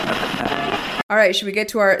All right, should we get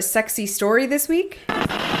to our sexy story this week?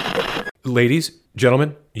 Ladies,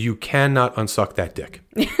 gentlemen, you cannot unsuck that dick.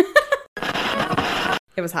 It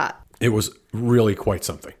was hot. It was really quite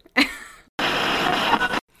something.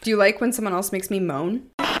 Do you like when someone else makes me moan?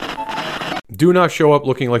 Do not show up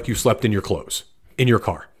looking like you slept in your clothes, in your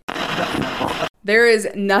car. There is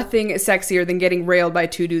nothing sexier than getting railed by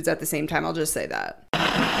two dudes at the same time. I'll just say that.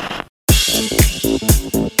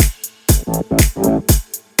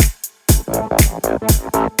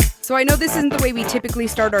 So I know this isn't the way we typically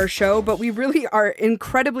start our show, but we really are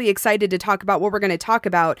incredibly excited to talk about what we're going to talk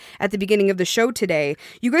about at the beginning of the show today.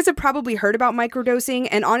 You guys have probably heard about microdosing,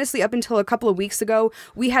 and honestly, up until a couple of weeks ago,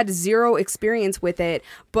 we had zero experience with it.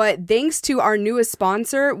 But thanks to our newest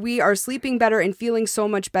sponsor, we are sleeping better and feeling so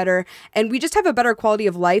much better, and we just have a better quality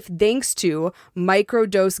of life thanks to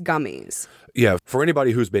microdose gummies. Yeah, for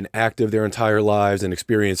anybody who's been active their entire lives and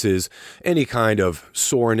experiences any kind of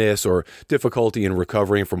soreness or difficulty in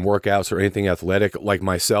recovering from workouts or anything athletic like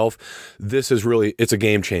myself, this is really, it's a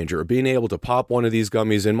game changer. Being able to pop one of these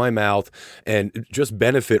gummies in my mouth and just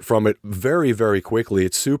benefit from it very, very quickly.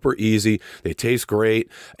 It's super easy. They taste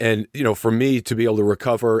great. And, you know, for me to be able to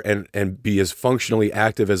recover and be as functionally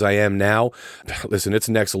active as I am now, listen, it's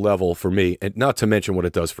next level for me. And not to mention what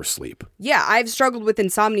it does for sleep. Yeah, I've struggled with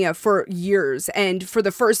insomnia for years. And for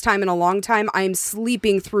the first time in a long time, I'm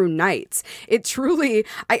sleeping through nights. It truly,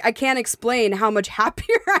 I can't explain how much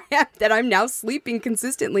happier I am that I'm now sleeping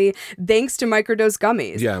consistently thanks to microdose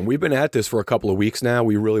gummies. Yeah, and we've been at this for a couple of weeks now.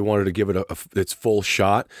 We really wanted to give it its full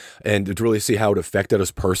shot and to really see how it affected us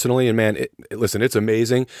personally. And man, listen, it's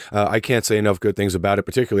amazing. I can't say enough good things about it,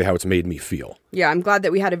 particularly how it's made me feel. Yeah, I'm glad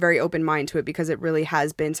that we had a very open mind to it because it really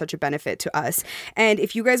has been such a benefit to us. And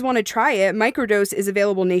if you guys want to try it, Microdose is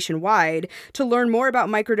available nationwide. To learn more about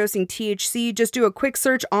microdosing THC, just do a quick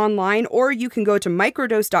search online, or you can go to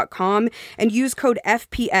microdose.com and use code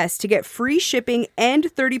FPS to get free shipping and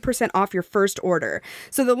 30% off your first order.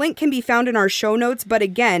 So the link can be found in our show notes, but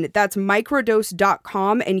again, that's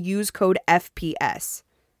microdose.com and use code FPS.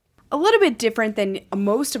 A little bit different than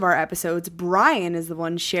most of our episodes, Brian is the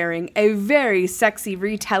one sharing a very sexy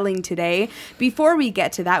retelling today. Before we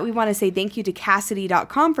get to that, we want to say thank you to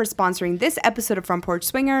Kasidie.com for sponsoring this episode of Front Porch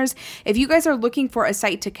Swingers. If you guys are looking for a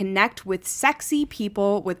site to connect with sexy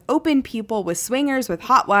people, with open people, with swingers, with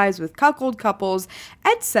hot wives, with cuckold couples,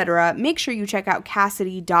 etc., make sure you check out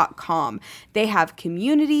Kasidie.com. They have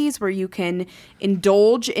communities where you can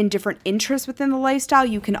indulge in different interests within the lifestyle.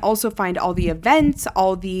 You can also find all the events,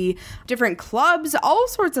 all the different clubs, all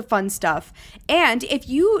sorts of fun stuff. And if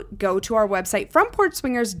you go to our website,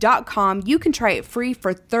 frontporchswingers.com, you can try it free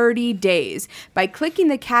for 30 days by clicking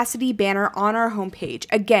the Kasidie banner on our homepage.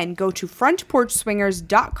 Again, go to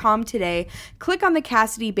frontporchswingers.com today, click on the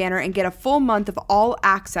Kasidie banner, and get a full month of all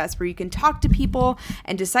access where you can talk to people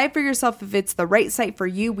and decide for yourself if it's the right site for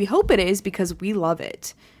you. We hope it is because we love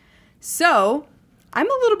it. So, I'm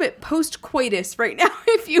a little bit post-coitus right now,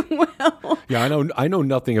 if you will. Yeah, I know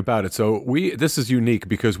nothing about it. So this is unique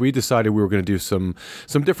because we decided we were going to do some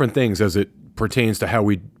different things as it pertains to how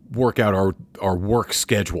we work out our work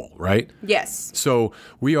schedule, right? Yes. So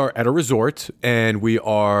we are at a resort and we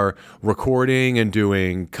are recording and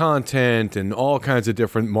doing content and all kinds of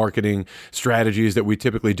different marketing strategies that we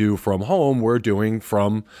typically do from home. We're doing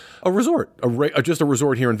from a resort, just a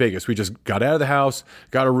resort here in Vegas. We just got out of the house,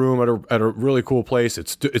 got a room at a really cool place.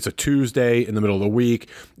 It's a Tuesday in the middle of the week.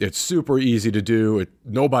 It's super easy to do.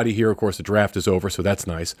 Nobody here, of course, the draft is over, so that's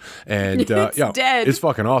nice. And it's dead. It's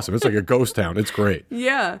fucking awesome. It's like a ghost town. It's great.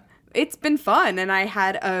 Yeah. It's been fun, and I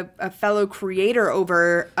had a fellow creator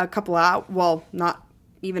over a couple hours, well, not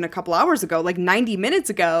even a couple hours ago, like 90 minutes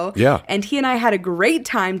ago. Yeah. And he and I had a great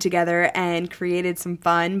time together and created some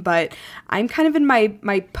fun, but I'm kind of in my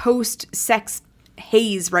post-sex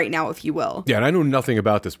haze right now, if you will. Yeah, and I knew nothing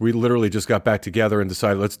about this. We literally just got back together and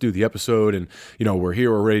decided, let's do the episode, and, you know, we're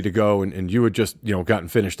here, we're ready to go, and you had just, you know, gotten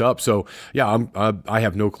finished up. So, yeah, I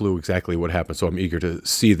have no clue exactly what happened, so I'm eager to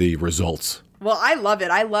see the results. Well, I love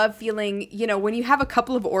it. I love feeling, you know, when you have a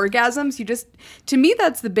couple of orgasms, to me,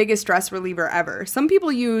 that's the biggest stress reliever ever. Some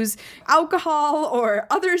people use alcohol or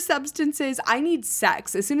other substances. I need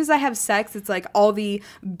sex. As soon as I have sex, it's like all the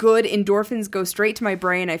good endorphins go straight to my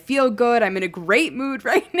brain. I feel good. I'm in a great mood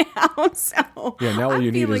right now. So yeah, now all I'm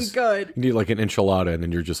you need feeling is good. You need like an enchilada, and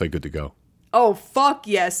then you're just like good to go. Oh, fuck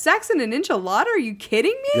yes. Saxon and enchilada? Are you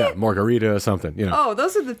kidding me? Yeah, margarita or something, you know. Oh,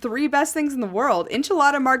 those are the 3 best things in the world.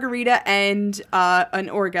 Enchilada, margarita, and an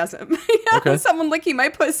orgasm. Okay. Someone licking my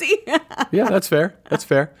pussy. Yeah, that's fair. That's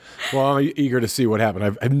fair. Well, I'm eager to see what happened.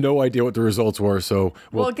 I have no idea what the results were, so...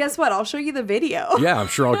 Well, guess what? I'll show you the video. Yeah, I'm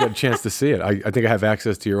sure I'll get a chance to see it. I think I have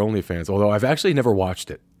access to your OnlyFans, although I've actually never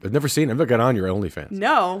watched it. I've never seen it. I've never got on your OnlyFans.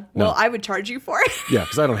 No. Well, I would charge you for it. Yeah,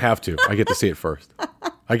 because I don't have to. I get to see it first.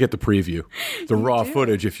 I get the preview. The raw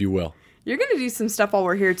footage, if you will. You're going to do some stuff while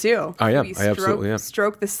we're here, too. I am. Maybe I absolutely am.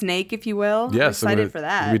 Stroke the snake, if you will. Yes. I'm excited for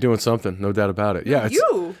that. We're doing something. No doubt about it. Yeah.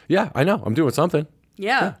 Yeah, I know. I'm doing something.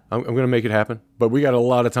 Yeah. I'm going to make it happen. But we got a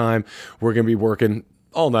lot of time. We're going to be working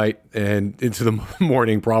all night and into the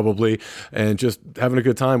morning probably, and just having a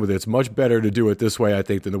good time with it. It's much better to do it this way, I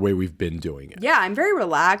think, than the way we've been doing it. Yeah, I'm very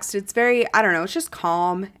relaxed. It's very, I don't know, it's just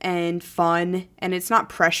calm and fun, and it's not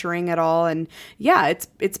pressuring at all. And yeah,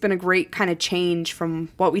 it's been a great kind of change from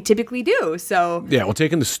what we typically do. So yeah, well,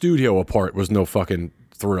 taking the studio apart was no fucking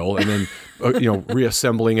thrill, and then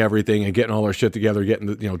reassembling everything and getting all our shit together,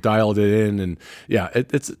 getting dialed it in, and yeah,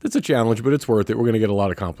 it's a challenge, but it's worth it. We're gonna get a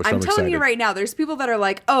lot accomplished. I'm telling you right now, there's people that are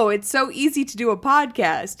like, oh, it's so easy to do a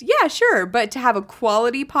podcast. Yeah, sure, but to have a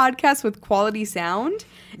quality podcast with quality sound,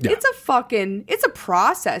 it's a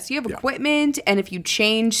process. You have equipment, and if you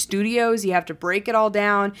change studios, you have to break it all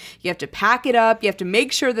down. You have to pack it up. You have to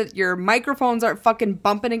make sure that your microphones aren't fucking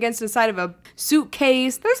bumping against the side of a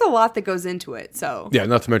suitcase. There's a lot that goes into it. So yeah,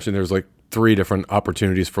 not to mention there's like 3 different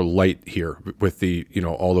opportunities for light here with the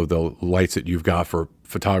all of the lights that you've got for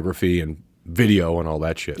photography and video and all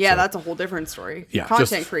that shit. Yeah, so, that's a whole different story. Yeah,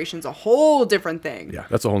 content creation's a whole different thing. Yeah,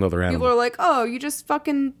 that's a whole nother animal. People are like, oh, you just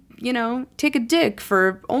fucking take a dick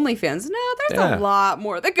for OnlyFans. No, there's a lot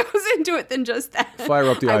more that goes into it than just that. Fire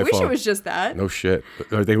up the iPhone. I wish it was just that. No shit.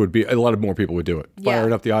 I think it would be, a lot of more people would do it.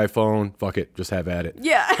 Firing up the iPhone, fuck it, just have at it.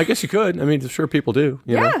 Yeah. I guess you could. I mean, sure people do.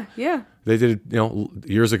 You know? Yeah. They did,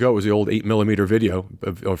 years ago, it was the old 8mm video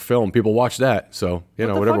of film. People watch that. So,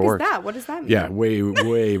 whatever works. What does that mean? Yeah,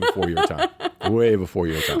 way before your time. Way before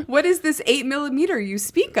your time. What is this 8mm you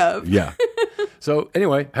speak of? Yeah. So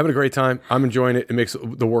anyway, having a great time. I'm enjoying it. It makes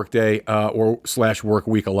the work day /work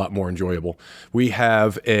week a lot more enjoyable. We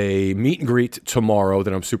have a meet and greet tomorrow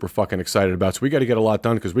that I'm super fucking excited about. So we got to get a lot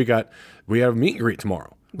done because we have a meet and greet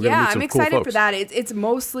tomorrow. I'm excited for that. It's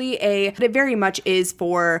mostly it very much is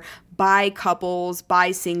for bi couples,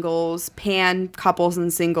 bi singles, pan couples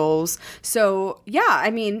and singles. So yeah, I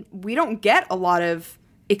mean, we don't get a lot of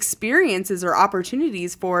experiences or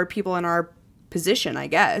opportunities for people in our position, I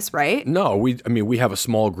guess, right? No, we have a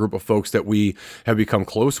small group of folks that we have become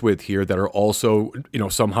close with here that are also,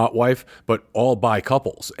 some hot wife, but all bi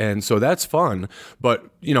couples. And so that's fun. But,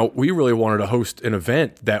 we really wanted to host an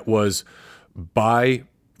event that was bi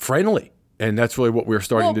friendly. And that's really what we're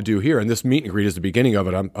starting to do here. And this meet and greet is the beginning of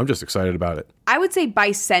it. I'm just excited about it. I would say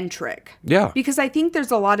bicentric. Yeah. Because I think there's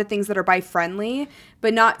a lot of things that are bi-friendly,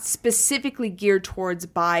 but not specifically geared towards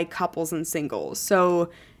bi couples and singles. So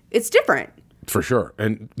it's different. For sure.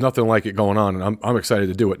 And nothing like it going on. And I'm excited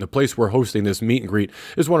to do it. And the place we're hosting this meet and greet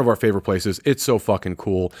is one of our favorite places. It's so fucking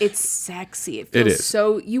cool. It's sexy. It feels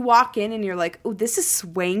so, you walk in and you're like, oh, this is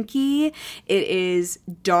swanky. It is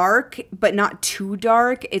dark, but not too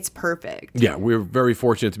dark. It's perfect. Yeah. We're very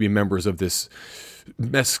fortunate to be members of this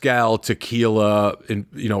mezcal, tequila, and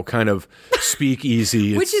kind of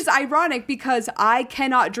speakeasy. Which is ironic because I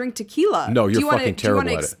cannot drink tequila. No, you're fucking terrible at it. Do you want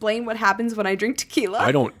to explain what happens when I drink tequila?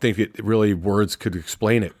 I don't think it really words could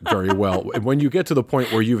explain it very well. When you get to the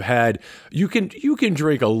point where you've had, you can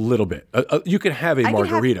drink a little bit. You can have a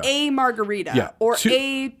margarita. I can have a margarita or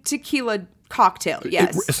a tequila cocktail.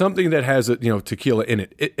 Yes, something that has tequila in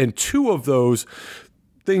it. And 2 of those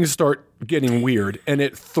things start getting weird, and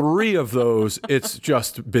at 3 of those it's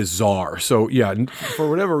just bizarre. So yeah, for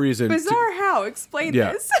whatever reason, bizarre how? Explain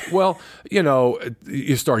this. Well,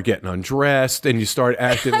 you start getting undressed and you start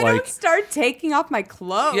acting I don't start taking off my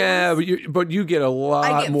clothes. Yeah, but you get a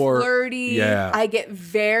lot more flirty. Yeah, I get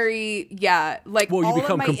very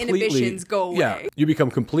all of my inhibitions go away. Yeah, you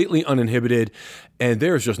become completely uninhibited, and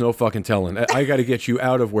there's just no fucking telling. I got to get you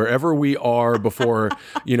out of wherever we are before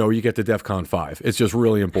you get to DEFCON 5. It's just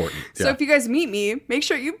really important. So if you guys meet me, make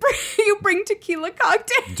sure you bring tequila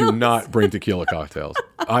cocktails. Do not bring tequila cocktails.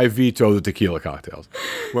 I veto the tequila cocktails.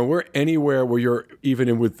 When we're anywhere where you're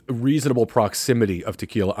even with reasonable proximity of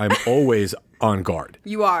tequila, I'm always on guard.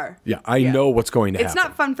 You are. Yeah, I know what's going to happen. It's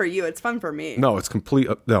not fun for you. It's fun for me. No, it's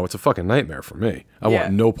it's a fucking nightmare for me. I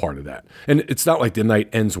want no part of that. And it's not like the night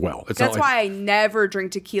ends well. That's why I never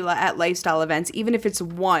drink tequila at lifestyle events, even if it's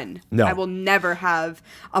one. No. I will never have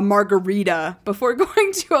a margarita before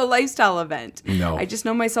going to a lifestyle lifestyle event. No. I just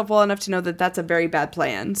know myself well enough to know that that's a very bad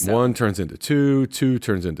plan. So. 1 turns into 2, 2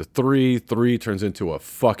 turns into 3, 3 turns into a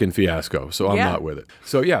fucking fiasco. So I'm not with it.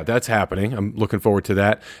 So yeah, that's happening. I'm looking forward to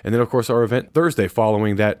that. And then of course our event Thursday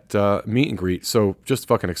following that meet and greet. So just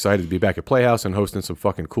fucking excited to be back at Playhouse and hosting some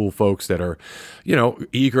fucking cool folks that are, you know,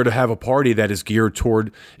 eager to have a party that is geared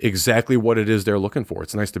toward exactly what it is they're looking for.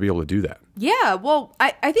 It's nice to be able to do that. Yeah, well,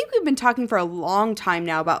 I think we've been talking for a long time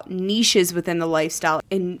now about niches within the lifestyle.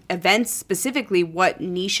 In events specifically, what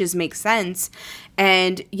niches make sense.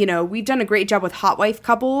 And, you know, we've done a great job with hot wife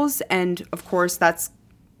couples. And, of course, that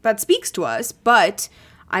speaks to us. But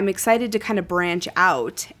I'm excited to kind of branch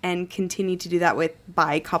out and continue to do that with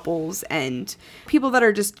bi couples and people that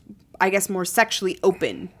are just, I guess, more sexually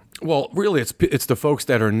open. Well, really, it's the folks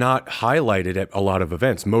that are not highlighted at a lot of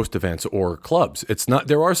events, most events or clubs. It's not.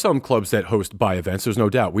 There are some clubs that host bi events. There's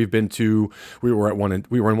no doubt. We were in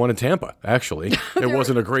one in Tampa. Actually, it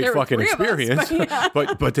wasn't a great fucking experience,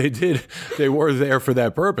 but they were there for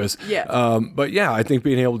that purpose. Yeah. But yeah, I think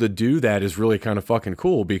being able to do that is really kind of fucking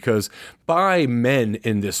cool because bi men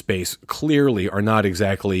in this space clearly are not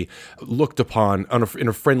exactly looked upon in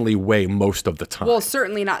a friendly way most of the time. Well,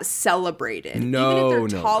 certainly not celebrated. No, even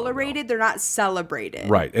if they're tolerated, they're not celebrated.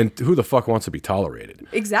 Right. And who the fuck wants to be tolerated?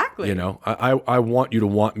 Exactly. You know, I want you to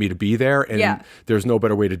want me to be there. And there's no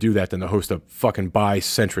better way to do that than to host a fucking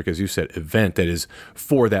bi-centric, as you said, event that is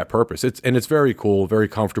for that purpose. It's very cool, very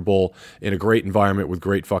comfortable, in a great environment with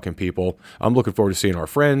great fucking people. I'm looking forward to seeing our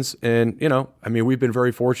friends. And, you know, I mean, we've been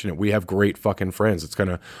very fortunate. We have great fucking friends. It's going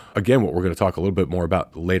to, again, what we're going to talk a little bit more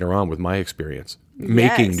about later on with my experience,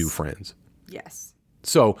 making new friends. Yes.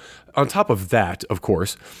 So on top of that, of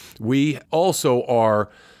course, we also are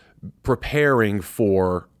preparing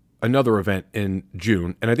for another event in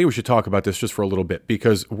June. And I think we should talk about this just for a little bit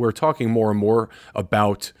because we're talking more and more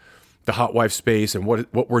about the hot wife space and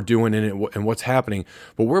what we're doing in it and what's happening.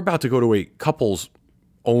 But we're about to go to a couples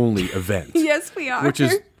only event. Yes, we are. Which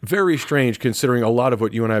is very strange considering a lot of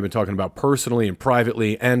what you and I have been talking about personally and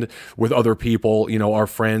privately and with other people, you know, our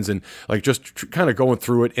friends, and like just kind of going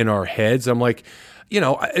through it in our heads. I'm like, you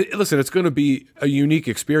know, listen, it's going to be a unique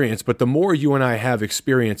experience, but the more you and I have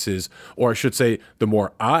experiences, or I should say, the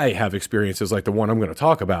more I have experiences like the one I'm going to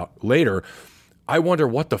talk about later, I wonder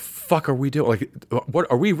what the fuck are we doing? Like, what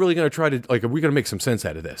are we really going to try to, like, are we going to make some sense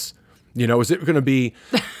out of this? You know, is it going to be,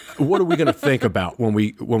 what are we going to think about when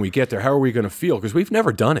we get there? How are we going to feel? Because we've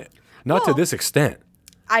never done it, not to this extent.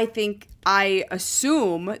 I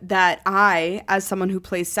assume that I, as someone who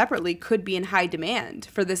plays separately, could be in high demand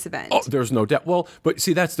for this event. Oh, there's no doubt. Well, but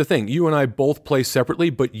see, that's the thing. You and I both play separately,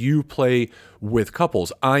 but you play with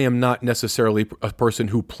couples. I am not necessarily a person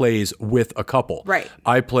who plays with a couple. Right.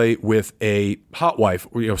 I play with a hot wife,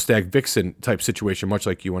 you know, stag vixen type situation, much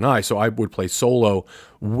like you and I. So I would play solo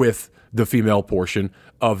with the female portion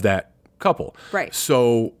of that couple. Right.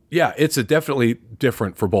 So yeah, it's definitely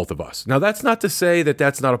different for both of us. Now, that's not to say that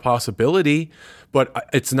that's not a possibility, but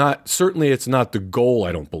it's not the goal,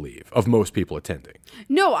 I don't believe, of most people attending.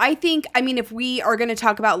 No, I mean, if we are going to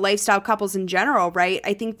talk about lifestyle couples in general, right,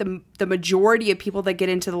 I think the majority of people that get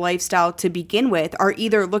into the lifestyle to begin with are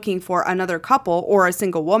either looking for another couple or a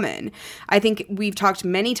single woman. I think we've talked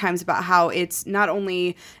many times about how it's not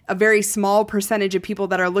only a very small percentage of people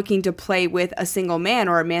that are looking to play with a single man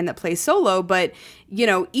or a man that plays solo, but, you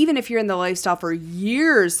know, even if you're in the lifestyle for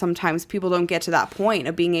years, sometimes people don't get to that point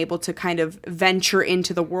of being able to kind of venture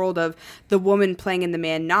into the world of the woman playing and the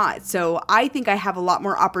man not. So I think I have a lot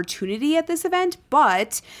more opportunity at this event,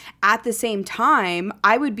 but at the same time,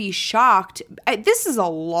 I would be shocked. This is a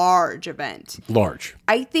large event. Large.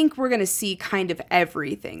 I think we're going to see kind of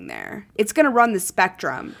everything there. It's going to run the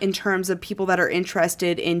spectrum in terms of people that are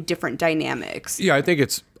interested in different dynamics. Yeah, I think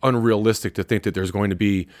it's unrealistic to think that there's going to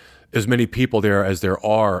be as many people there as there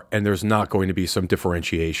are, and there's not going to be some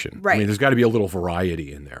differentiation. Right. I mean, there's got to be a little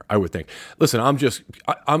variety in there, I would think. Listen,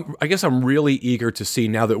 I guess I'm really eager to see,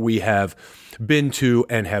 now that we have been to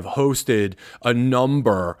and have hosted a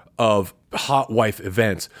number of hot wife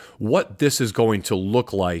events, what this is going to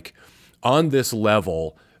look like on this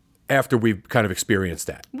level after we've kind of experienced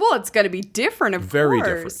that. Well, it's going to be different, of Very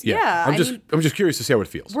course. different. Yeah. I'm just curious to see how it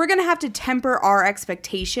feels. We're going to have to temper our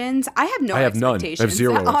expectations. I have no expectations. None. I have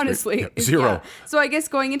zero. Honestly. Yeah, zero. Yeah. So I guess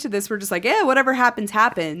going into this, we're just like, whatever happens,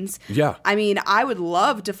 happens. Yeah. I mean, I would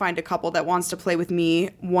love to find a couple that wants to play with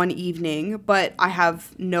me one evening, but I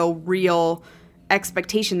have no real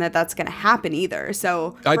expectation that that's going to happen either.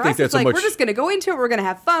 So I for think us, that's it's like, a much. we're just going to go into it. We're going to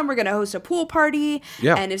have fun. We're going to host a pool party.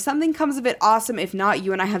 Yeah. And if something comes of it, awesome. If not,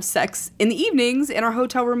 you and I have sex in the evenings in our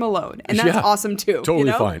hotel room alone. And that's awesome too. Totally you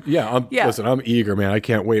know? fine. Yeah, listen, I'm eager, man. I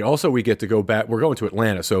can't wait. Also, we get to go back. We're going to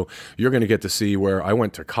Atlanta, so you're going to get to see where I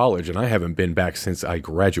went to college, and I haven't been back since I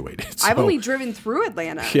graduated. So, I've only driven through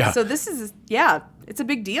Atlanta. Yeah. So this is, it's a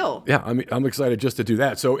big deal. yeah, I'm excited just to do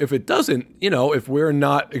that. So if it doesn't, if we're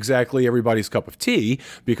not exactly everybody's cup of tea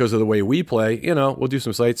because of the way we play, we'll do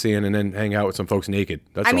some sightseeing and then hang out with some folks naked.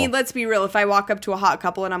 That's I all. mean, let's be real. If I walk up to a hot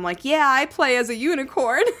couple and I'm like, yeah, I play as a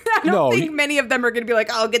unicorn, I don't think many of them are going to be like,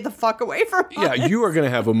 oh, get the fuck away from us. Yeah, you are going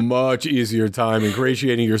to have a much easier time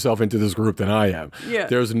ingratiating yourself into this group than I am. Yeah.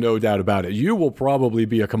 There's no doubt about it. You will probably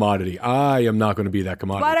be a commodity. I am not going to be that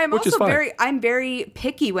commodity. But I'm which is also fine. I'm very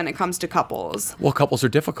picky when it comes to couples. Well, couples are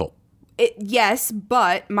difficult. Yes,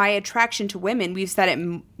 but my attraction to women, we've said it,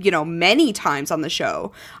 many times on the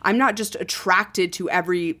show. I'm not just attracted to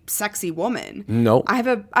every sexy woman. No. I have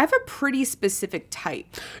a pretty specific type.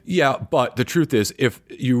 Yeah, but the truth is, if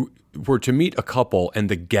you were to meet a couple and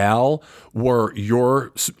the gal were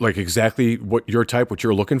exactly what your type, what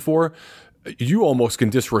you're looking for, you almost can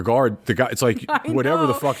disregard the guy. It's like whatever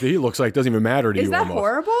the fuck that he looks like doesn't even matter to you. Is that almost.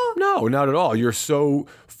 horrible? No, not at all. You're so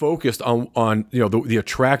focused on the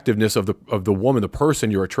attractiveness of the woman, the person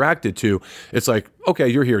you're attracted to. It's like, okay,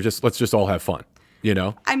 you're here. Let's just all have fun.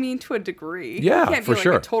 I mean, to a degree. Yeah, you can't for be like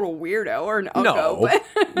sure. a total weirdo or an uggo.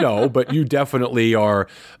 No, but you definitely are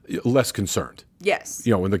less concerned. Yes.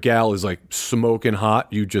 When the gal is like smoking hot,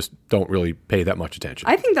 you just don't really pay that much attention.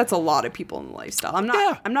 I think that's a lot of people in the lifestyle. I'm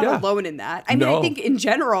not alone in that. I mean, I think in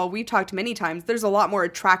general, we've talked many times, there's a lot more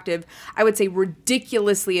attractive, I would say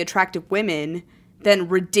ridiculously attractive women than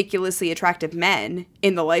ridiculously attractive men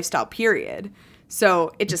in the lifestyle period.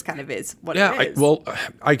 So it just kind of is what it is.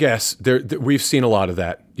 I guess we've seen a lot of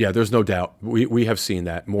that. Yeah, there's no doubt. We have seen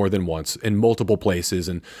that more than once in multiple places.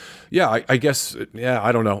 And I guess,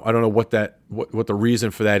 I don't know. I don't know what the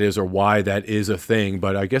reason for that is or why that is a thing,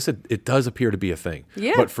 but I guess it does appear to be a thing.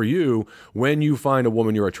 Yeah. But for you, when you find a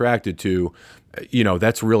woman you're attracted to,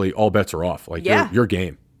 that's really all bets are off. Like your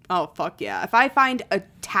game. Oh, fuck yeah. If I find a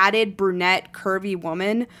tatted, brunette, curvy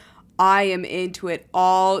woman, I am into it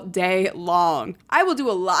all day long. I will do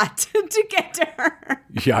a lot to get to her.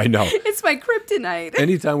 Yeah, I know. It's my kryptonite.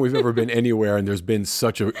 Anytime we've ever been anywhere and there's been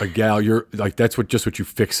such a gal, you're like, that's what you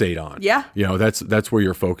fixate on. Yeah. That's where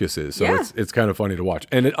your focus is. So it's kind of funny to watch.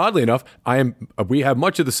 And oddly enough, we have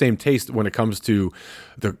much of the same taste when it comes to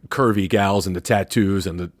the curvy gals and the tattoos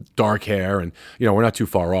and the dark hair. And, we're not too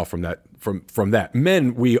far off from that. From that.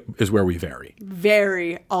 Men is where we vary.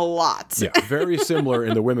 Vary a lot. Yeah, very similar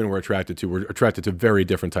in the women we're attracted to. We're attracted to very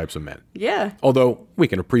different types of men. Yeah. Although we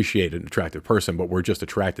can appreciate an attractive person, but we're just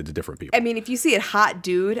attracted to different people. I mean, if you see a hot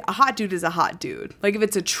dude is a hot dude. Like if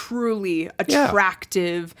it's a truly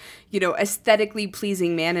attractive, aesthetically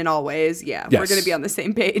pleasing man in all ways, we're going to be on the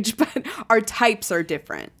same page, but our types are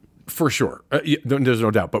different. For sure. There's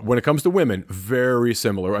no doubt. But when it comes to women, very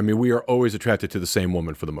similar. I mean, we are always attracted to the same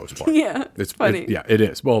woman for the most part. Yeah. It's funny. It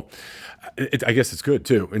is. Well, I guess it's good,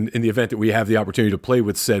 too. In the event that we have the opportunity to play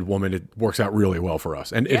with said woman, it works out really well for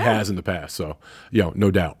us. And it has in the past. So, no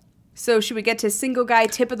doubt. So should we get to single guy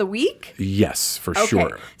tip of the week? Yes, for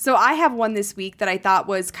sure. So I have one this week that I thought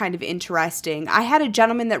was kind of interesting. I had a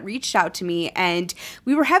gentleman that reached out to me and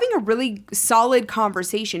we were having a really solid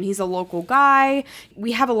conversation. He's a local guy.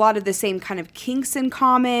 We have a lot of the same kind of kinks in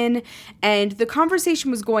common and the conversation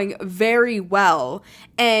was going very well.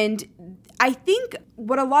 And I think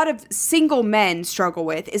what a lot of single men struggle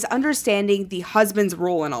with is understanding the husband's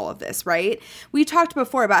role in all of this, right? We talked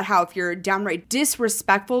before about how if you're downright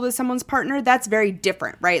disrespectful to someone's partner, that's very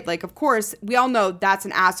different, right? Like, of course, we all know that's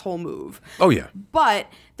an asshole move. Oh, yeah. But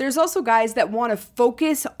there's also guys that want to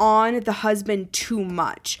focus on the husband too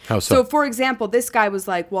much. How so? So, for example, this guy was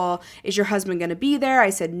like, well, is your husband going to be there? I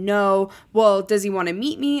said, no. Well, does he want to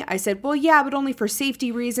meet me? I said, well, yeah, but only for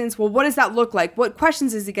safety reasons. Well, what does that look like? What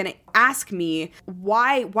questions is he going to ask me?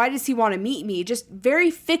 Why does he want to meet me? Just very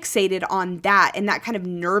fixated on that and that kind of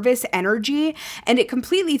nervous energy. And it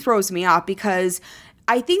completely throws me off because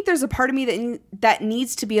I think there's a part of me that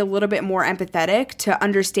needs to be a little bit more empathetic to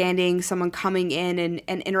understanding someone coming in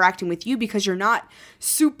and interacting with you because you're not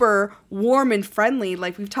super warm and friendly.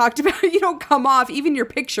 Like we've talked about, you don't come off, even your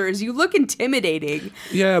pictures, you look intimidating.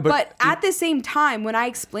 Yeah, but at the same time, when I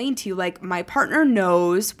explain to you, like my partner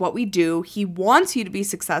knows what we do, he wants you to be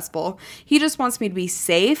successful. He just wants me to be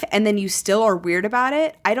safe. And then you still are weird about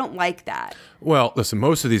it. I don't like that. Well, listen,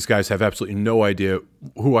 most of these guys have absolutely no idea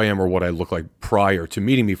who I am or what I look like prior to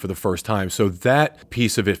meeting me for the first time. So that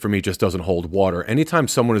piece of it for me just doesn't hold water. Anytime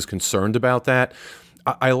someone is concerned about that,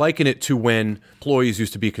 I liken it to when employees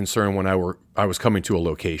used to be concerned when I was coming to a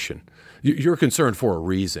location. You're concerned for a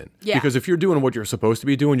reason. Yeah. Because if you're doing what you're supposed to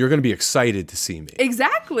be doing, you're going to be excited to see me.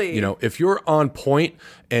 Exactly. You know, if you're on point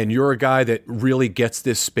and you're a guy that really gets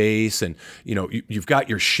this space and, you know, you've got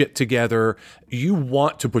your shit together, you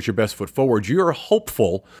want to put your best foot forward. You're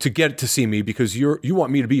hopeful to get to see me because you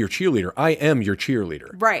want me to be your cheerleader. I am your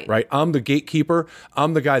cheerleader. Right. Right. I'm the gatekeeper.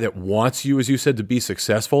 I'm the guy that wants you, as you said, to be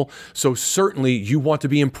successful. So certainly you want to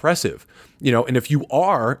be impressive, you know, and if you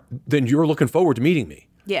are, then you're looking forward to meeting me.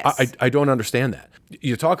 Yes. I don't understand that.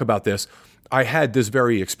 You talk about this. I had this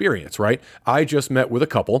very experience, right? I just met with a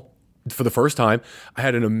couple for the first time. I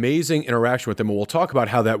had an amazing interaction with them, and we'll talk about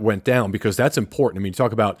how that went down because that's important. I mean, you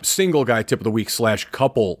talk about single guy tip of the week /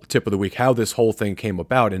 couple tip of the week, how this whole thing came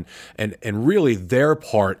about, and really their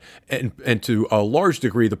part, and to a large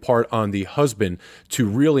degree the part on the husband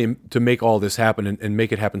to make all this happen and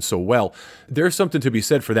make it happen so well. There's something to be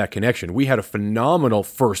said for that connection. We had a phenomenal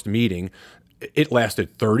first meeting. It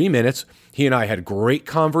lasted 30 minutes. He and I had great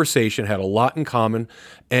conversation, had a lot in common,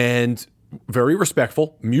 and very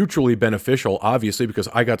respectful, mutually beneficial, obviously, because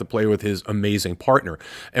I got to play with his amazing partner.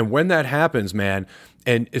 And when that happens, man,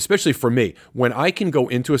 and especially for me, when I can go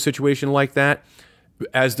into a situation like that,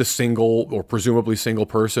 as the single or presumably single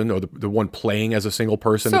person or the one playing as a single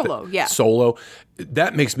person. Solo.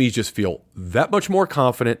 That makes me just feel that much more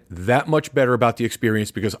confident, that much better about the experience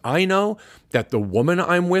because I know that the woman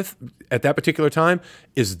I'm with at that particular time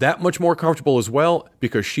is that much more comfortable as well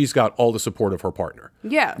because she's got all the support of her partner.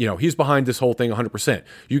 Yeah. You know, he's behind this whole thing 100%.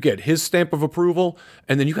 You get his stamp of approval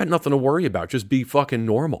and then you got nothing to worry about. Just be fucking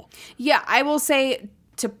normal. Yeah, I will say,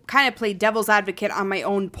 to kind of play devil's advocate on my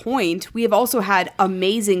own point, we have also had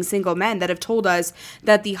amazing single men that have told us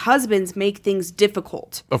that the husbands make things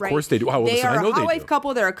difficult. Of course they do. Well, they are I know a hot wife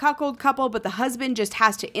couple, they're a cuckold couple, but the husband just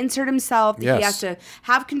has to insert himself. Yes. He has to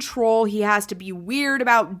have control. He has to be weird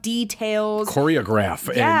about details.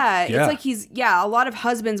 Choreograph. Yeah, it's like a lot of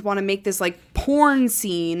husbands want to make this like porn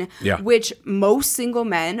scene, which most single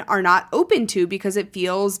men are not open to because it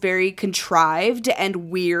feels very contrived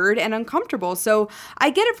and weird and uncomfortable. So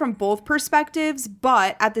I get it from both perspectives,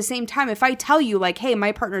 but at the same time, if I tell you like, hey,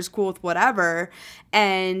 my partner's cool with whatever,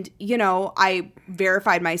 and, you know, I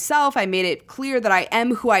verified myself, I made it clear that I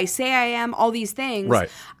am who I say I am, all these things, right.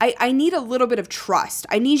 I need a little bit of trust.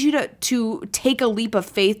 I need you to take a leap of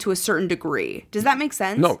faith to a certain degree. Does that make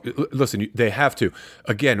sense? No, listen, they have to.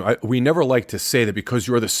 Again, we never like to say that because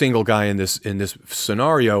you're the single guy in this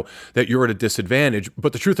scenario that you're at a disadvantage,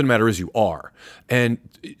 but the truth of the matter is you are. And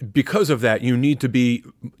because of that, you need to be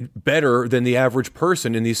better than the average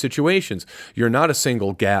person in these situations. You're not a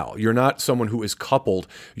single gal. You're not someone who is coupled.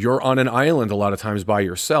 You're on an island a lot of times by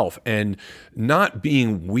yourself, and not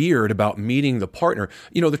being weird about meeting the partner.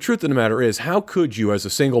 You know, the truth of the matter is, how could you as a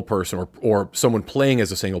single person or someone playing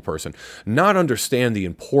as a single person not understand the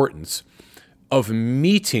importance of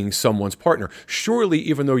meeting someone's partner? Surely,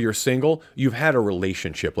 even though you're single, you've had a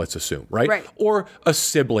relationship, let's assume, right? Right. Or a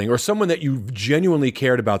sibling or someone that you genuinely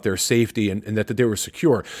cared about their safety and that they were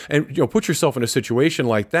secure. And, you know, put yourself in a situation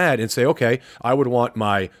like that and say, okay, I would want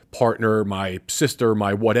my partner, my sister,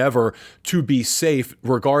 my whatever to be safe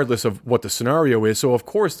regardless of what the scenario is. So, of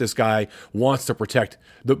course, this guy wants to protect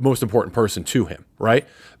the most important person to him, right?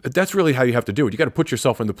 That's really how you have to do it. You got to put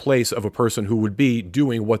yourself in the place of a person who would be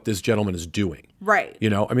doing what this gentleman is doing. Right. You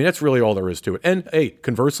know, I mean, that's really all there is to it. And hey,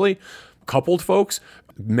 conversely, coupled folks,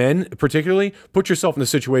 men particularly, put yourself in the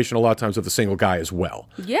situation a lot of times of the single guy as well.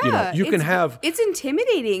 Yeah. You know, you can have... It's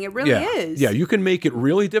intimidating. It really is. Yeah, you can make it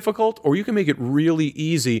really difficult or you can make it really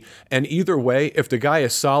easy. And either way, if the guy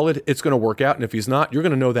is solid, it's going to work out. And if he's not, you're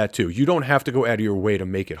going to know that too. You don't have to go out of your way to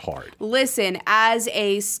make it hard. Listen, as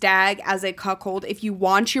a stag, as a cuckold, if you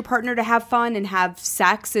want your partner to have fun and have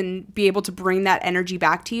sex and be able to bring that energy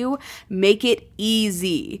back to you, make it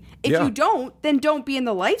easy. If you don't, then don't be in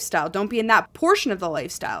the lifestyle. Don't be in that portion of the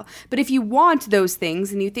lifestyle. But if you want those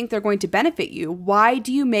things and you think they're going to benefit you, why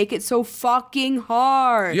do you make it so fucking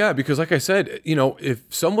hard? Yeah, because like I said, you know, if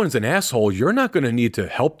someone's an asshole, you're not going to need to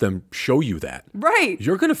help them show you that. Right.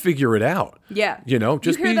 You're going to figure it out. Yeah. You know,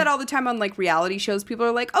 just you hear that all the time on like reality shows. People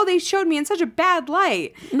are like, oh, they showed me in such a bad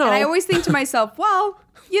light. No. And I always think to myself, well,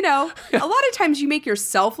 you know, a lot of times you make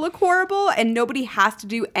yourself look horrible and nobody has to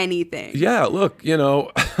do anything. Yeah, look, you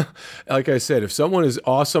know, like I said, if someone is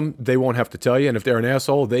awesome, they won't have to tell you. And if they're an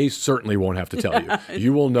asshole, they certainly won't have to tell you.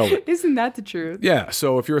 You will know it. Isn't that the truth? Yeah.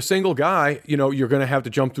 So if you're a single guy, you're going to have to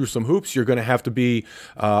jump through some hoops. You're going to have to be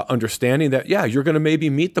understanding that, you're going to maybe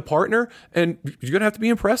meet the partner and you're going to have to be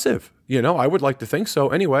impressive. I would like to think so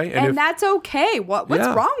anyway. And that's okay. What's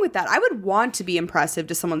wrong with that? I would want to be impressive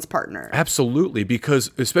to someone's partner. Absolutely.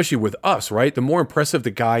 Because especially with us, right? The more impressive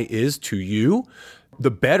the guy is to you,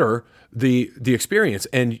 the better the experience.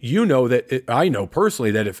 And I know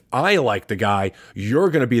personally that if I like the guy, you're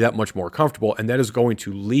going to be that much more comfortable, and that is going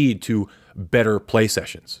to lead to better play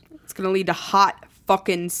sessions. It's going to lead to hot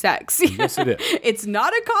fucking sex. Yes, it is. It's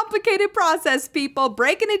not a complicated process, people.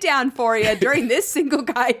 Breaking it down for you during this single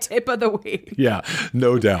guy tip of the week. Yeah,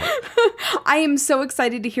 no doubt. I am so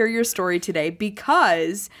excited to hear your story today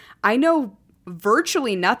because I know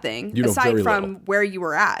virtually nothing aside from where you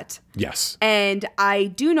were at. Yes. And I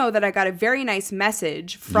do know that I got a very nice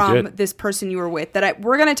message from this person you were with that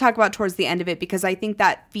we're going to talk about towards the end of it, because I think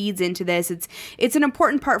that feeds into this. It's an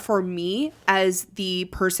important part for me as the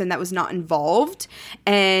person that was not involved.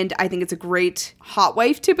 And I think it's a great hot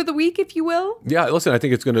wife tip of the week, if you will. Yeah, listen, I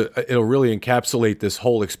think it'll really encapsulate this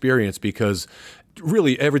whole experience, because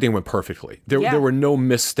really everything went perfectly. There were no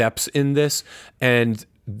missteps in this. And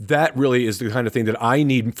that really is the kind of thing that I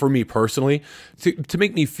need for me personally to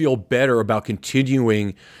make me feel better about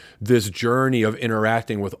continuing this journey of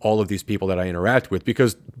interacting with all of these people that I interact with.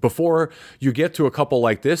 Because before you get to a couple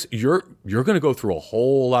like this, you're going to go through a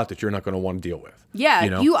whole lot that you're not going to want to deal with.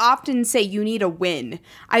 Yeah, you often say you need a win.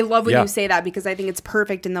 I love when you say that, because I think it's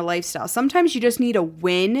perfect in the lifestyle. Sometimes you just need a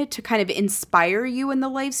win to kind of inspire you in the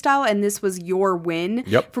lifestyle, and this was your win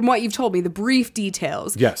from what you've told me, the brief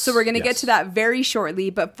details. Yes. So we're going to get to that very shortly,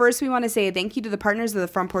 but first we want to say a thank you to the partners of the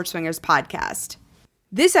Front Porch Swingers podcast.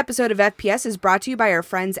 This episode of FPS is brought to you by our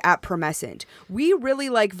friends at Promescent. We really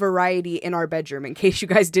like variety in our bedroom, in case you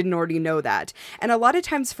guys didn't already know that. And a lot of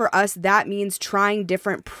times for us, that means trying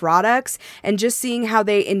different products and just seeing how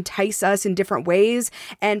they entice us in different ways.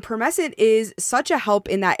 And Promescent is such a help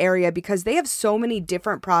in that area, because they have so many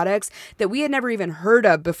different products that we had never even heard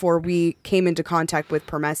of before we came into contact with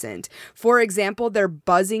Promescent. For example, their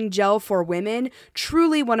buzzing gel for women,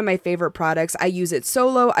 truly one of my favorite products. I use it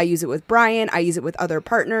solo, I use it with Brian, I use it with other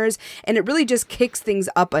partners, and it really just kicks things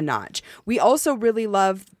up a notch. We also really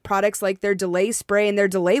love products like their delay spray and their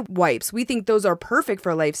delay wipes. We think those are perfect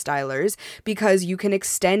for lifestylers, because you can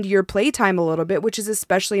extend your playtime a little bit, which is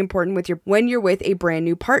especially important when you're with a brand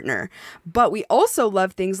new partner. But we also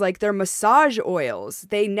love things like their massage oils.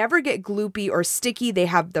 They never get gloopy or sticky. They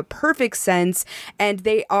have the perfect scents, and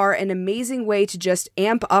they are an amazing way to just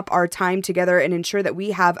amp up our time together and ensure that we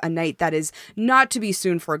have a night that is not to be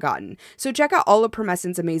soon forgotten. So check out all of Promescent's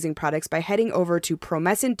amazing products by heading over to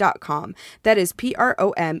promescent.com. That is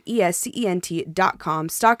PROMESCENT.com.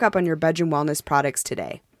 Stock up on your bedroom wellness products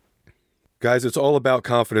today. Guys, it's all about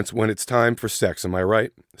confidence when it's time for sex, am I right?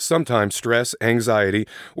 Sometimes stress, anxiety,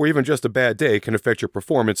 or even just a bad day can affect your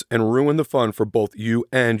performance and ruin the fun for both you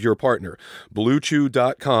and your partner.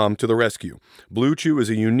 BlueChew.com to the rescue. Blue Chew is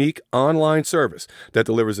a unique online service that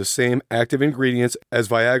delivers the same active ingredients as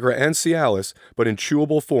Viagra and Cialis, but in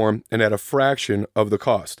chewable form and at a fraction of the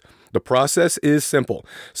cost. The process is simple.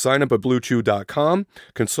 Sign up at BlueChew.com,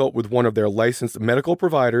 consult with one of their licensed medical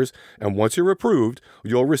providers, and once you're approved,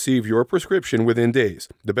 you'll receive your prescription within days.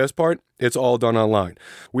 The best part? It's all done online.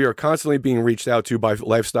 We are constantly being reached out to by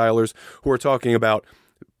lifestylers who are talking about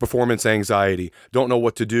performance anxiety, don't know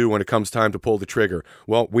what to do when it comes time to pull the trigger.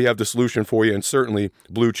 Well, we have the solution for you, and certainly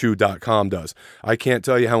BlueChew.com does. I can't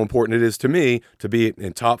tell you how important it is to me to be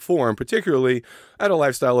in top form, particularly at a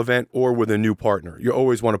lifestyle event or with a new partner. You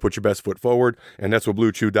always want to put your best foot forward, and that's what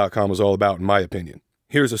BlueChew.com is all about, in my opinion.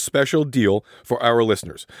 Here's a special deal for our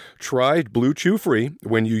listeners. Try Blue Chew free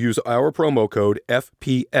when you use our promo code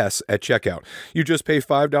FPS at checkout. You just pay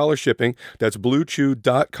 $5 shipping. That's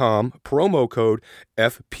BlueChew.com, promo code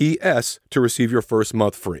FPS to receive your first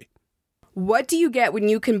month free. What do you get when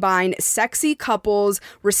you combine sexy couples,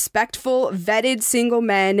 respectful, vetted single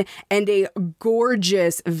men, and a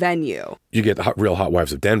gorgeous venue? You get the Real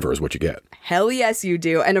Housewives of Denver is what you get. Hell yes, you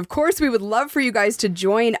do. And of course, we would love for you guys to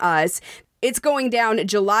join us. It's going down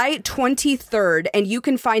July 23rd, and you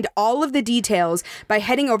can find all of the details by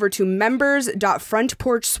heading over to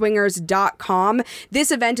members.frontporchswingers.com. This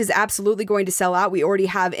event is absolutely going to sell out. We already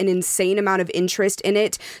have an insane amount of interest in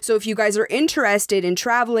it. So if you guys are interested in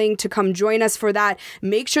traveling to come join us for that,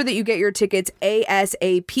 make sure that you get your tickets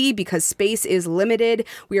ASAP, because space is limited.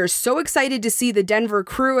 We are so excited to see the Denver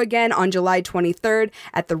crew again on July 23rd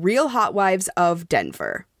at the Real Housewives of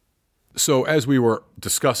Denver. So as we were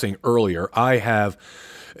discussing earlier, I have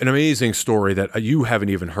an amazing story that you haven't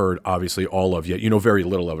even heard, obviously, all of yet. You know very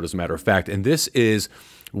little of it, as a matter of fact. And this is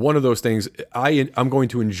one of those things. I'm going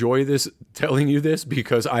to enjoy this, telling you this,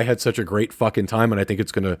 because I had such a great fucking time, and I think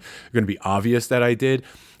it's going to be obvious that I did,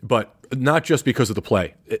 but not just because of the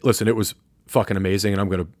play. Listen, it was fucking amazing, and I'm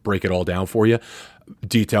going to break it all down for you,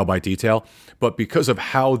 detail by detail. But because of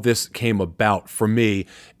how this came about for me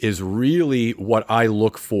is really what I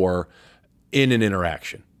look for in an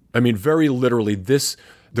interaction. I mean, very literally,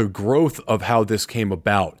 the growth of how this came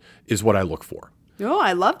about is what I look for. Oh,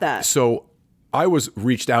 I love that. So I was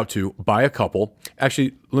reached out to by a couple.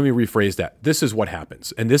 Actually, let me rephrase that. This is what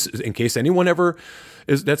happens. And this is in case anyone ever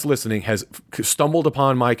that's listening has stumbled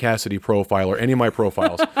upon my Kasidie profile or any of my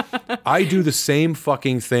profiles. I do the same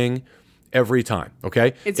fucking thing every time,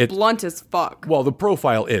 okay? It's blunt as fuck. Well, the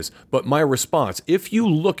profile is, but my response, if you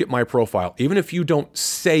look at my profile, even if you don't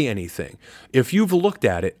say anything, if you've looked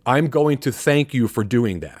at it, I'm going to thank you for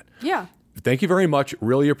doing that. Yeah. Thank you very much.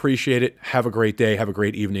 Really appreciate it. Have a great day. Have a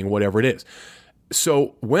great evening, whatever it is.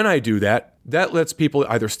 So when I do that, that lets people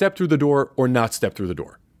either step through the door or not step through the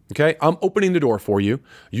door. Okay? I'm opening the door for you.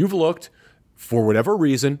 You've looked for whatever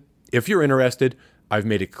reason. If you're interested, I've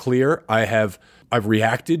made it clear. I've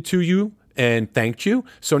reacted to you and thanked you.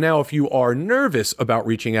 So now if you are nervous about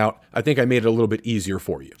reaching out, I think I made it a little bit easier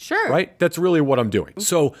for you. Sure. Right? That's really what I'm doing.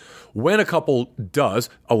 So when a couple does,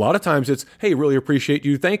 a lot of times it's, hey, really appreciate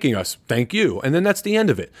you thanking us. Thank you. And then that's the end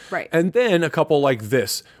of it. Right. And then a couple like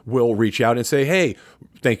this will reach out and say, hey,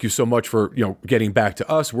 thank you so much for, getting back to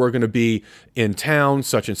us. We're going to be in town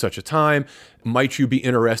such and such a time. Might you be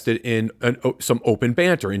interested in some open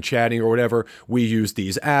banter, in chatting or whatever? We use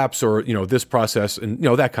these apps or, this process and,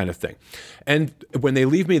 that kind of thing. And when they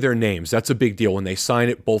leave me their names, that's a big deal. When they sign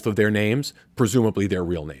it, both of their names, presumably their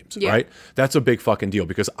real names, right? That's a big fucking deal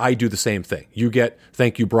because I do the same thing. You get,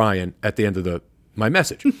 thank you, Brian, at the end of my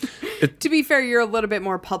message. To be fair, you're a little bit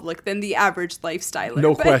more public than the average lifestyler.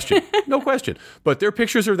 No question. No question. But their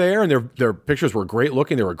pictures are there, and their pictures were great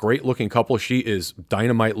looking. They were a great looking couple. She is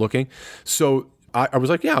dynamite looking. So I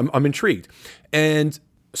was like, yeah, I'm intrigued. And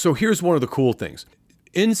so here's one of the cool things.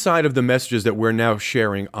 Inside of the messages that we're now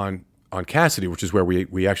sharing on Kasidie, which is where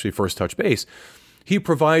we actually first touch base, he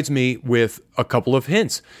provides me with a couple of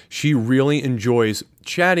hints. She really enjoys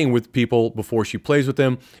chatting with people before she plays with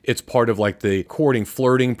them. It's part of like the courting,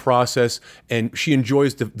 flirting process, and she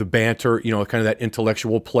enjoys the banter, kind of that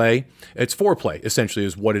intellectual play. It's foreplay, essentially,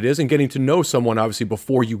 is what it is. And getting to know someone, obviously,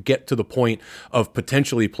 before you get to the point of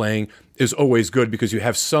potentially playing is always good because you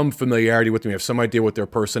have some familiarity with them. You have some idea what their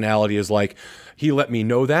personality is like. He let me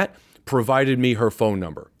know that, provided me her phone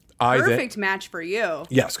number. Perfect match for you.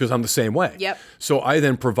 Yes, because I'm the same way. Yep. So I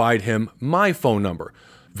then provide him my phone number.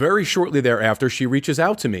 Very shortly thereafter, she reaches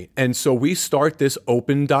out to me. And so we start this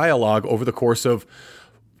open dialogue over the course of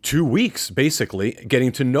 2 weeks, basically,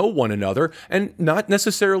 getting to know one another, and not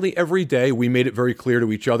necessarily every day. We made it very clear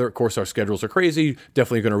to each other. Of course, our schedules are crazy.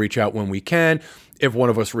 Definitely going to reach out when we can. If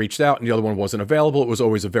one of us reached out and the other one wasn't available, it was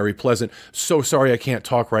always a very pleasant, so sorry I can't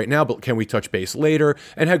talk right now, but can we touch base later?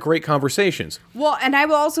 And had great conversations. Well, and I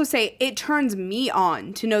will also say it turns me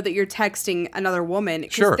on to know that you're texting another woman.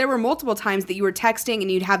 Sure. There were multiple times that you were texting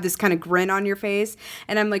and you'd have this kind of grin on your face.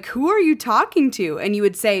 And I'm like, who are you talking to? And you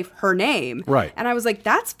would say her name. Right. And I was like,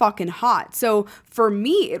 that's fucking hot. So for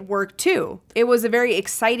me, it worked too. It was a very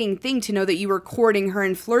exciting thing to know that you were courting her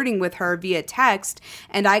and flirting with her via text.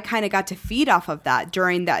 And I kind of got to feed off of that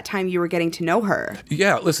during that time you were getting to know her.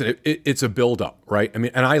 Yeah, listen, it's a build-up, right? I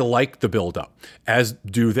mean, and I like the build-up, as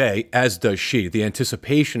do they, as does she. The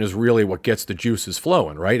anticipation is really what gets the juices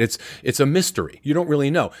flowing, right? It's a mystery. You don't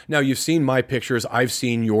really know. Now, you've seen my pictures, I've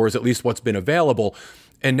seen yours, at least what's been available,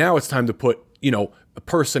 and now it's time to put, a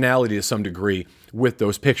personality to some degree with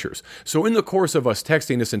those pictures. So in the course of us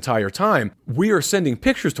texting this entire time, we are sending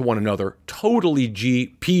pictures to one another, totally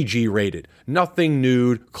PG rated. Nothing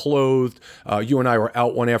nude, clothed. You and I were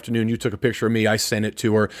out one afternoon. You took a picture of me. I sent it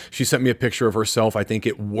to her. She sent me a picture of herself, I think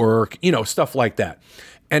at work, stuff like that.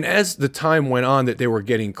 And as the time went on that they were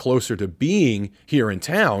getting closer to being here in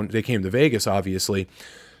town, they came to Vegas, obviously,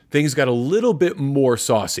 things got a little bit more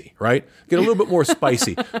saucy, right? Get a little bit more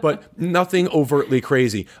spicy, but nothing overtly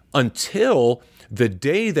crazy until the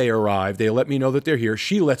day they arrive. They let me know that they're here.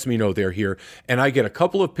 She lets me know they're here. And I get a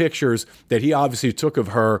couple of pictures that he obviously took of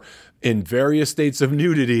her in various states of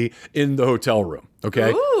nudity in the hotel room.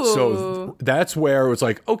 Okay. Ooh. So that's where it was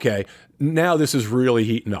like, okay, now this is really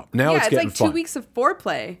heating up. Now it's getting like fun. 2 weeks of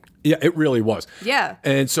foreplay. Yeah, it really was. Yeah.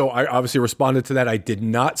 And so I obviously responded to that. I did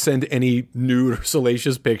not send any nude or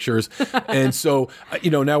salacious pictures. And so,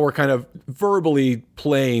 now we're kind of verbally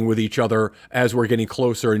playing with each other as we're getting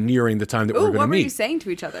closer and nearing the time that we're going to meet. What were you saying to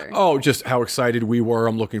each other? Oh, just how excited we were.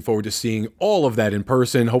 I'm looking forward to seeing all of that in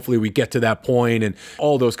person. Hopefully we get to that point and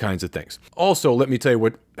all those kinds of things. Also, let me tell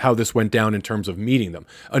you how this went down in terms of meeting them.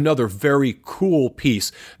 Another very cool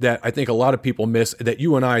piece that I think a lot of people miss that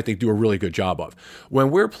you and I think do a really good job of.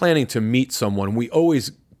 When we're planning to meet someone, we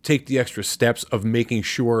always take the extra steps of making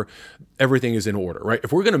sure everything is in order, right?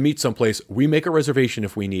 If we're going to meet someplace, we make a reservation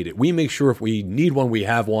if we need it. We make sure if we need one, we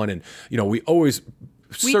have one. And, we always...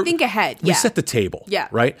 We think ahead. We set the table,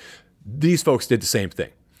 right? These folks did the same thing.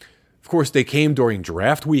 Of course, they came during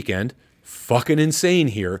draft weekend. Fucking insane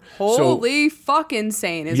here. Holy fucking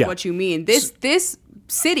insane is what you mean. This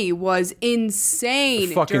city was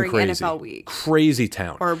insane during crazy. NFL week. Crazy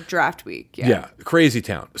town. Or draft week, Yeah, crazy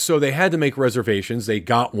town. So they had to make reservations. They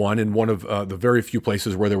got one in one of the very few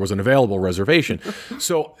places where there was an available reservation.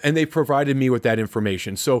 And they provided me with that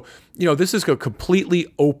information. So, this is a completely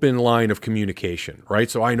open line of communication, right?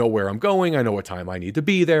 So I know where I'm going. I know what time I need to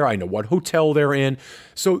be there. I know what hotel they're in.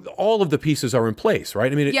 So all of the pieces are in place,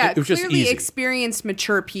 right? I mean, it was just clearly easy. Experienced,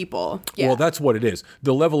 mature people. Yeah. Well, that's what it is.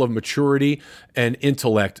 The level of maturity and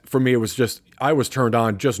intellect, for me, it was just, I was turned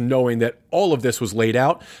on just knowing that all of this was laid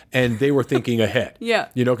out and they were thinking ahead. Yeah.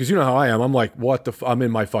 Because you know how I am. I'm like, I'm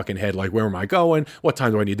in my fucking head. Like, where am I going? What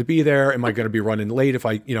time do I need to be there? Am I going to be running late if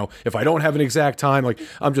I don't have an exact time? Like,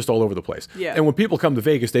 I'm just all over the place. Yeah. And when people come to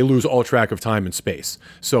Vegas, they lose all track of time and space.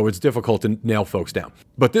 So it's difficult to nail folks down.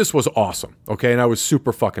 But this was awesome. Okay. And I was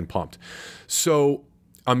super fucking pumped. So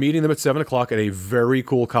I'm meeting them at 7 o'clock at a very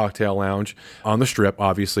cool cocktail lounge on the Strip,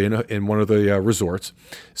 obviously, in one of the resorts.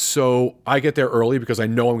 So I get there early because I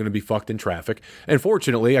know I'm going to be fucked in traffic. And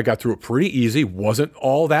fortunately, I got through it pretty easy. Wasn't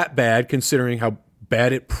all that bad considering how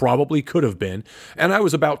bad it probably could have been. And I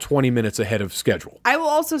was about 20 minutes ahead of schedule. I will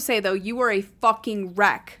also say, though, you were a fucking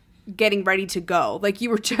wreck getting ready to go. Like, you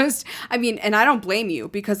were just, and I don't blame you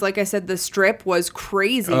because, like I said, the Strip was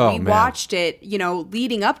crazy. We watched it,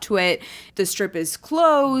 leading up to it. The Strip is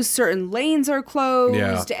closed. Certain lanes are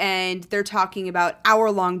closed. And they're talking about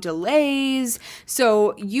hour-long delays.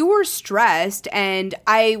 So you were stressed. And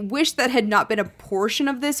I wish that had not been a portion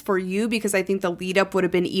of this for you because I think the lead up would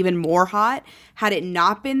have been even more hot had it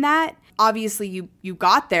not been that. Obviously, you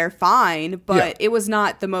got there fine, but it was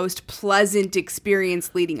not the most pleasant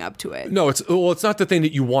experience leading up to it. No, it's not the thing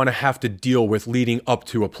that you want to have to deal with leading up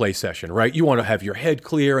to a play session, right? You want to have your head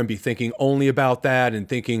clear and be thinking only about that and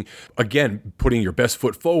thinking, again, putting your best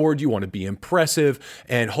foot forward. You want to be impressive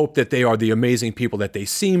and hope that they are the amazing people that they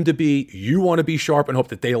seem to be. You want to be sharp and hope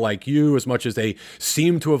that they like you as much as they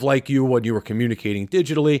seem to have liked you when you were communicating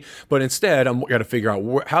digitally. But instead, I'm got to figure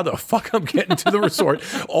out how the fuck I'm getting to the resort.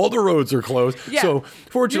 All the roads are closed. Yeah. So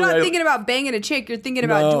fortunately, you're not thinking about banging a chick. You're thinking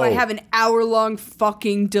about, do I have an hour-long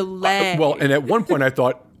fucking delay? And at one point I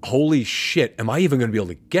thought, holy shit, am I even going to be able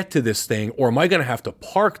to get to this thing? Or am I going to have to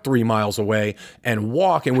park 3 miles away and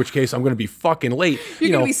walk, in which case I'm going to be fucking late. You're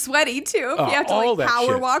going to be sweaty too. If you have to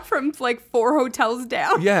power walk from 4 hotels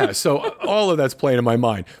down. Yeah, so all of that's playing in my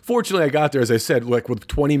mind. Fortunately, I got there, as I said, with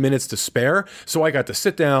 20 minutes to spare. So I got to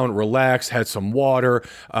sit down, relax, had some water,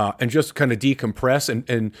 and just kind of decompress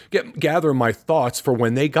and gather my thoughts for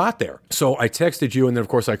when they got there. So I texted you, and then of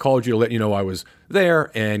course I called you to let you know I was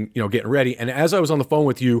there and getting ready. And as I was on the phone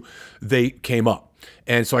with you, they came up.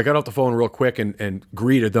 And so I got off the phone real quick and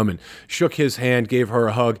greeted them and shook his hand, gave her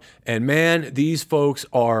a hug. And man, these folks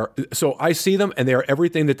are, so I see them and they are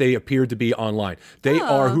everything that they appeared to be online. They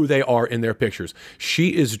are who they are in their pictures.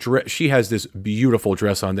 She has this beautiful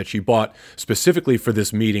dress on that she bought specifically for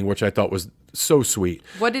this meeting, which I thought was so sweet.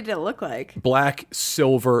 What did it look like? Black,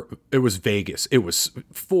 silver. It was Vegas. It was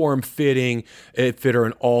form fitting. It fit her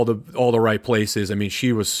in all the right places. I mean,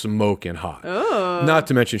 she was smoking hot. Oh. Not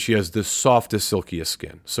to mention she has the softest, silkiest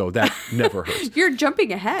skin. So that never hurts. You're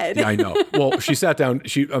jumping ahead. Yeah, I know. Well, she sat down.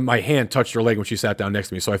 My hand touched her leg when she sat down next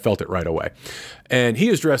to me, so I felt it right away. And he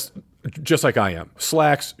is dressed just like I am.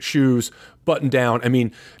 Slacks, shoes, button down. I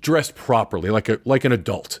mean, dressed properly, like an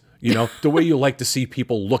adult. The way you like to see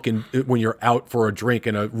people looking when you're out for a drink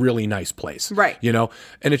in a really nice place. Right.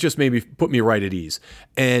 And it just put me right at ease.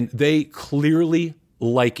 And they clearly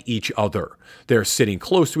like each other. They're sitting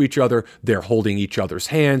close to each other. They're holding each other's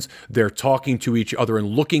hands. They're talking to each other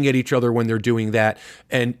and looking at each other when they're doing that.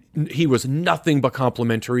 And he was nothing but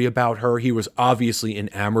complimentary about her. He was obviously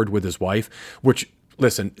enamored with his wife, which,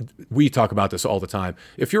 listen, we talk about this all the time.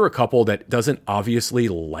 If you're a couple that doesn't obviously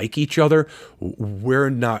like each other, we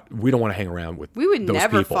don't want to hang around with We would those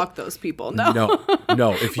never people. fuck those people. No.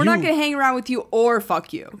 No. If We're not going to hang around with you or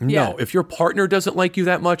fuck you. No, if your partner doesn't like you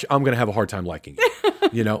that much, I'm going to have a hard time liking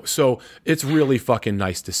you. So it's really fucking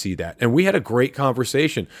nice to see that. And we had a great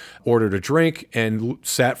conversation, ordered a drink and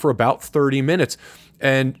sat for about 30 minutes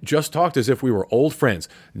and just talked as if we were old friends.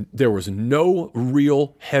 There was no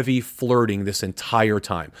real heavy flirting this entire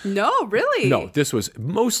time. No, really? No, this was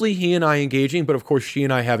mostly he and I engaging, but of course she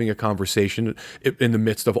and I having a conversation in the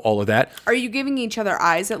midst of all of that. Are you giving each other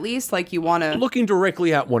eyes at least? Like you want to... Looking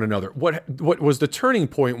directly at one another. What was the turning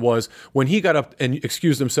point was when he got up and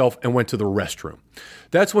excused himself and went to the restroom.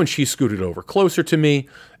 That's when she scooted over closer to me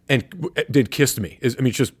and kissed me.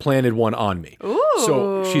 Just planted one on me. Ooh.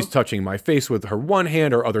 So she's touching my face with her one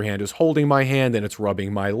hand, her other hand is holding my hand, and it's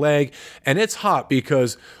rubbing my leg. And it's hot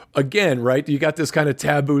because, again, right, you got this kind of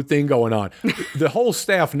taboo thing going on. The whole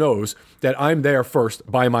staff knows that I'm there first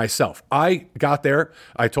by myself. I got there.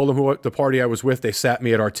 I told them the party I was with. They sat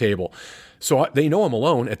me at our table. So they know I'm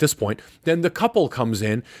alone at this point. Then the couple comes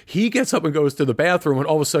in. He gets up and goes to the bathroom, and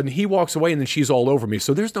all of a sudden he walks away, and then she's all over me.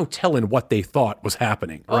 So there's no telling what they thought was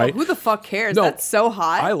happening, right? Who the fuck cares? No, That's so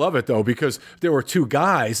hot. I love it, though, because there were two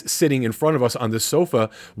guys sitting in front of us on the sofa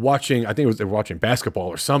watching, I think they were watching basketball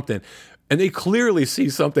or something. And they clearly see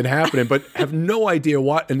something happening, but have no idea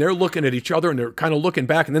what. And they're looking at each other and they're kind of looking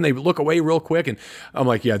back, and then they look away real quick. And I'm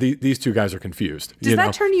like, yeah, these two guys are confused. Does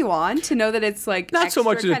that turn you on to know that it's like not extra so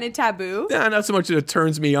much kind of taboo? Yeah, not so much that it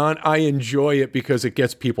turns me on. I enjoy it because it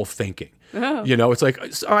gets people thinking. Oh. It's like,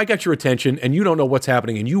 I got your attention and you don't know what's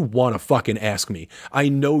happening and you want to fucking ask me. I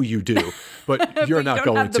know you do, but you're not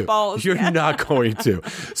going to. You're not going to.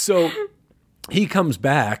 So he comes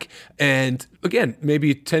back and again,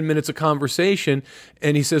 maybe 10 minutes of conversation.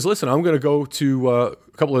 And he says, listen, I'm going to go to a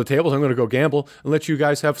couple of the tables. I'm going to go gamble and let you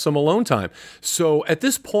guys have some alone time. So at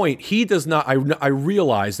this point, he does not, I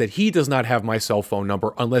realize that he does not have my cell phone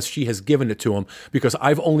number unless she has given it to him because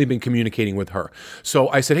I've only been communicating with her. So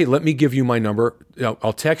I said, hey, let me give you my number.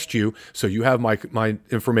 I'll text you so you have my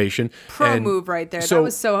information. Pro move right there. That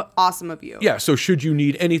was so awesome of you. Yeah. So should you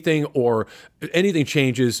need anything or anything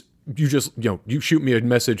changes, you just, you shoot me a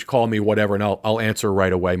message, call me, whatever, and I'll answer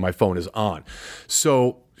right away. My phone is on.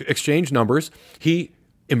 So exchange numbers. He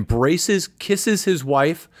embraces, kisses his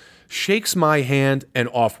wife, shakes my hand, and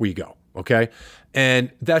off we go. Okay.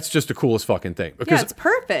 And that's just the coolest fucking thing. Because, yeah, it's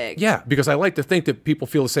perfect. Yeah. Because I like to think that people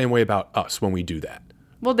feel the same way about us when we do that.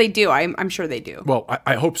 Well, they do. I'm sure they do. Well,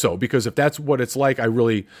 I hope so, because if that's what it's like,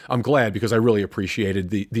 I'm glad because I really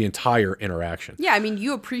appreciated the entire interaction. Yeah, I mean,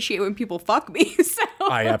 you appreciate when people fuck me, so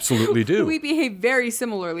I absolutely do. We behave very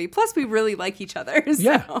similarly. Plus, we really like each other.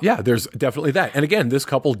 So. Yeah, there's definitely that. And again, this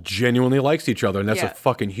couple genuinely likes each other, and that's a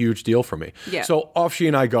fucking huge deal for me. Yeah. So off she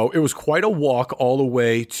and I go. It was quite a walk all the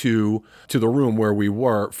way to the room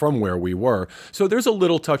from where we were. So there's a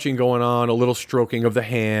little touching going on, a little stroking of the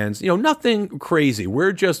hands. Nothing crazy.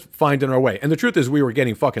 We're just finding our way. And the truth is we were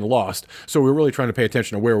getting fucking lost. So we were really trying to pay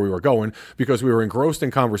attention to where we were going because we were engrossed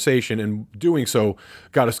in conversation, and doing so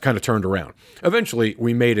got us kind of turned around. Eventually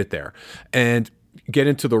we made it there and get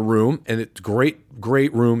into the room, and it's great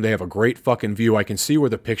room. They have a great fucking view. I can see where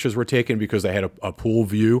the pictures were taken because they had a pool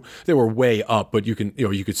view. They were way up, but you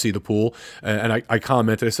could see the pool. And I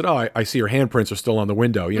commented, I said, oh, I see your handprints are still on the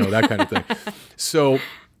window, that kind of thing. So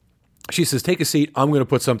she says, take a seat. I'm going to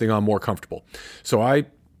put something on more comfortable. So I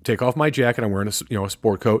take off my jacket. I'm wearing a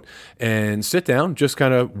sport coat and sit down, just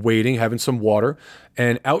kind of waiting, having some water.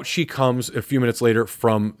 And out she comes a few minutes later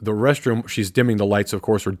from the restroom. She's dimming the lights, of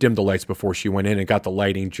course, or dimmed the lights before she went in and got the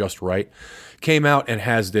lighting just right. Came out and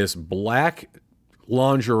has this black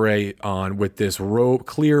lingerie on with this robe,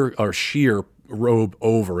 clear or sheer robe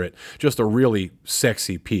over it. Just a really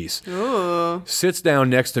sexy piece. Ooh. Sits down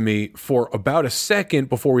next to me for about a second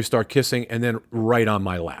before we start kissing, and then right on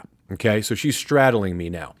my lap. Okay, so she's straddling me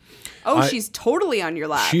now. Oh, she's totally on your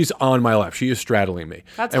lap. She's on my lap. She is straddling me.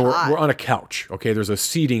 That's and hot. We're on a couch. Okay, there's a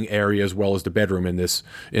seating area as well as the bedroom in this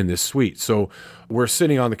suite. So I'm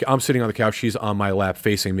sitting on the couch. She's on my lap,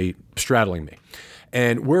 facing me, straddling me,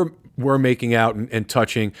 and we're making out and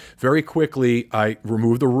touching. Very quickly, I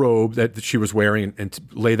remove the robe that she was wearing and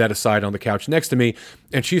lay that aside on the couch next to me,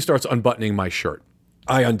 and she starts unbuttoning my shirt.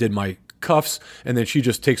 I undid my cuffs, and then she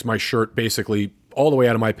just takes my shirt basically all the way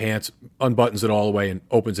out of my pants, unbuttons it all the way, and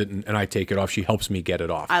opens it, and I take it off. She helps me get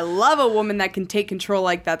it off. I love a woman that can take control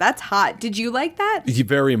like that. That's hot. Did you like that?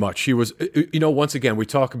 Very much. She was, once again, we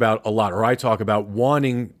talk about a lot, or I talk about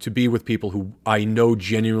wanting to be with people who I know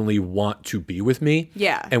genuinely want to be with me.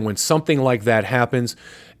 Yeah. And when something like that happens,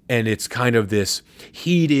 and it's kind of this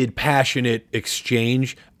heated, passionate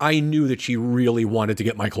exchange, I knew that she really wanted to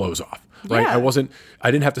get my clothes off. Right. Yeah.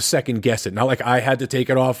 I didn't have to second guess it. Not like I had to take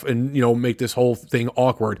it off and, make this whole thing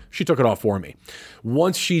awkward. She took it off for me.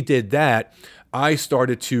 Once she did that, I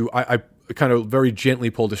started to, I kind of very gently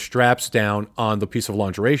pulled the straps down on the piece of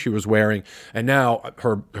lingerie she was wearing. And now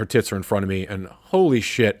her tits are in front of me, and holy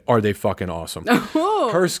shit, are they fucking awesome.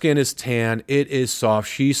 Her skin is tan. It is soft.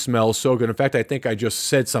 She smells so good. In fact, I think I just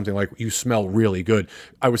said something like, "You smell really good."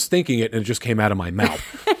 I was thinking it and it just came out of my mouth.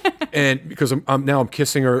 And because I'm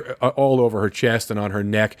kissing her all over her chest and on her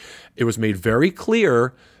neck, it was made very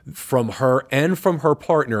clear from her and from her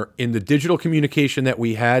partner in the digital communication that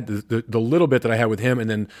we had, the little bit that I had with him and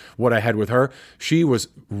then what I had with her. She was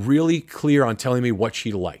really clear on telling me what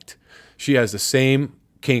she liked. She has the same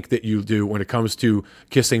kink that you do when it comes to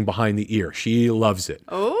kissing behind the ear. She loves it.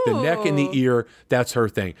 Oh. The neck and the ear, that's her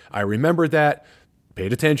thing. I remember that.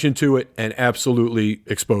 Paid attention to it and absolutely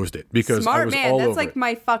exposed it because I was all over That's like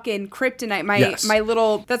my fucking kryptonite. Yes.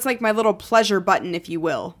 That's like my little pleasure button, if you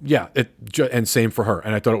will. Yeah, and same for her,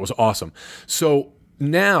 and I thought it was awesome. So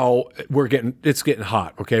now it's getting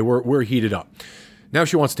hot. Okay, we're heated up. Now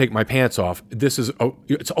she wants to take my pants off.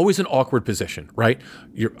 It's always an awkward position, right?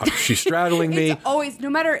 She's straddling me. It's always, no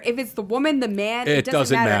matter if it's the woman, the man, it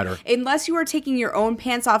doesn't matter. Unless you are taking your own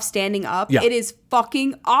pants off standing up, It is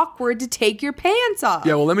fucking awkward to take your pants off.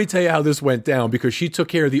 Yeah, well, let me tell you how this went down because she took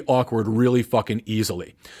care of the awkward really fucking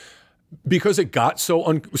easily. Because it got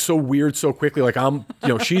so weird so quickly. Like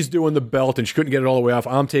she's doing the belt and she couldn't get it all the way off.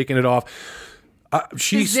 I'm taking it off.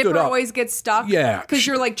 She the stood zipper up. always gets stuck. Yeah. Because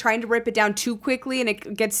you're like trying to rip it down too quickly and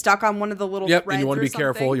it gets stuck on one of the little Yep, threads. and you want to be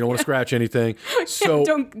careful. You don't want to scratch anything. So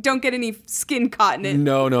don't get any skin caught in it.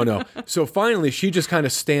 No. So finally, she just kind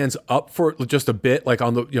of stands up for just a bit, like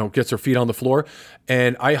on the, gets her feet on the floor.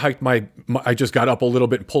 And I hiked I just got up a little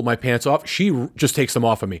bit and pulled my pants off. She just takes them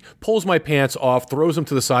off of me, pulls my pants off, throws them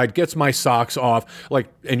to the side, gets my socks off.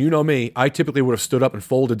 And you know me, I typically would have stood up and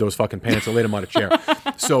folded those fucking pants and laid them on a chair.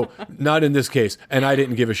 So not in this case. And I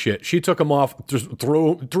didn't give a shit. She took them off, just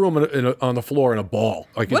threw them on the floor in a ball.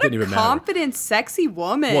 Like it didn't even matter. What a confident, sexy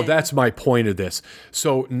woman. Well, that's my point of this.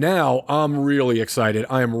 So now I'm really excited.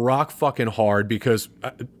 I am rock fucking hard because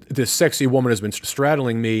this sexy woman has been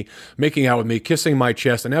straddling me, making out with me, kissing my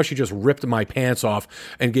chest, and now she just ripped my pants off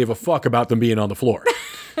and gave a fuck about them being on the floor.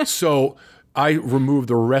 So I removed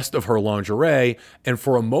the rest of her lingerie, and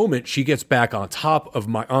for a moment, she gets back on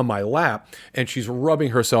my lap, and she's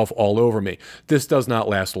rubbing herself all over me. This does not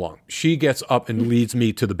last long. She gets up and leads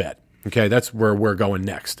me to the bed. Okay, that's where we're going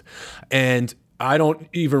next. And I don't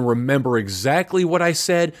even remember exactly what I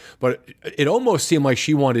said, but it almost seemed like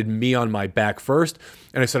she wanted me on my back first.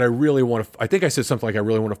 And I said, I think I said something like, I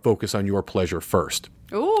really want to focus on your pleasure first.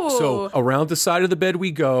 Ooh. So around the side of the bed we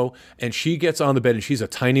go, and she gets on the bed, and she's a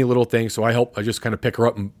tiny little thing. So I just kind of pick her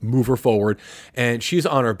up and move her forward, and she's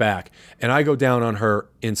on her back, and I go down on her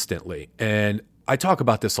instantly. And I talk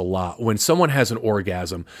about this a lot. When someone has an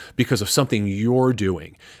orgasm because of something you're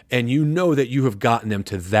doing, and you know that you have gotten them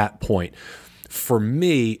to that point, for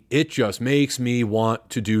me, it just makes me want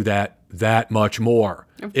to do that much more.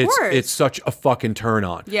 Of course. It's such a fucking turn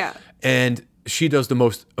on. Yeah. And she does the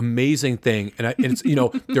most amazing thing. And it's,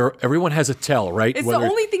 everyone has a tell, right? It's the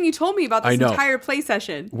only thing you told me about this entire play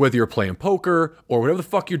session. Whether you're playing poker or whatever the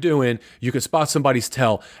fuck you're doing, you can spot somebody's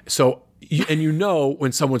tell. So,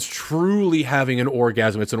 when someone's truly having an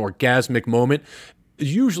orgasm, it's an orgasmic moment.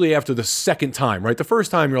 Usually after the second time, right? The first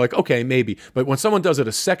time you're like, okay, maybe. But when someone does it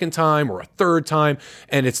a second time or a third time,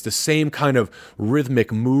 and it's the same kind of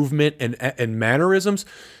rhythmic movement and mannerisms,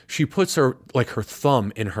 she puts her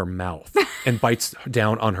thumb in her mouth and bites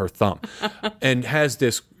down on her thumb and has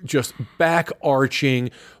this just back-arching,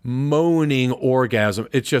 moaning orgasm.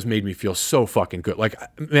 It just made me feel so fucking good. Like,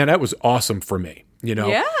 man, that was awesome for me.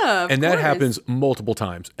 Yeah, and that happens multiple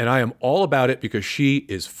times. And I am all about it because she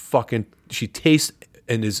tastes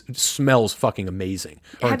and smells fucking amazing.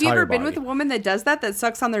 Have you ever been with a woman that does that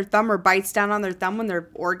sucks on their thumb or bites down on their thumb when they're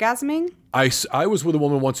orgasming? I was with a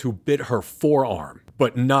woman once who bit her forearm,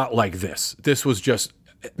 but not like this. This was just,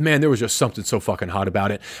 man, there was just something so fucking hot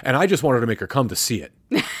about it. And I just wanted to make her come to see it.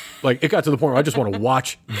 Like, it got to the point where I just want to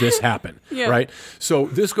watch this happen, right? So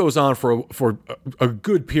this goes on for a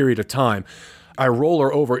good period of time. I roll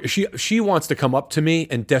her over. She wants to come up to me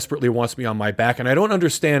and desperately wants me on my back. And I don't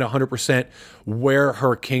understand 100% where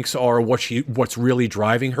her kinks are, what's really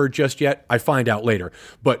driving her just yet. I find out later.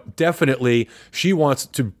 But definitely she wants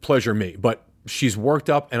to pleasure me. But she's worked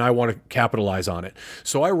up and I want to capitalize on it.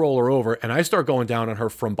 So I roll her over and I start going down on her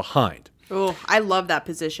from behind. Oh, I love that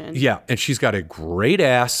position. Yeah, and she's got a great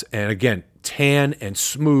ass. And again, tan and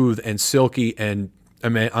smooth and silky. And I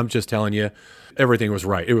mean, I'm just telling you, everything was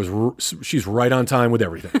right. She's right on time with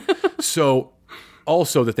everything. So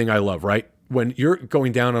also the thing I love, right? When you're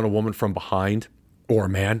going down on a woman from behind, or a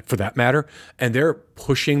man for that matter, and they're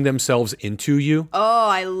pushing themselves into you. Oh,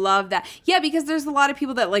 I love that. Yeah, because there's a lot of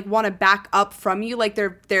people that like want to back up from you, like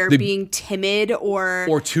they're being timid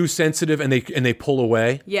or too sensitive, and they pull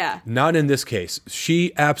away. Yeah. Not in this case.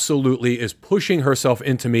 She absolutely is pushing herself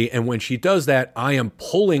into me, and when she does that, I am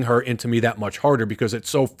pulling her into me that much harder because it's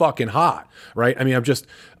so fucking hot, right? I mean, I'm just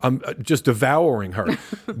devouring her.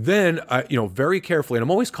 Then, very carefully, and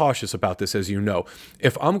I'm always cautious about this, as you know.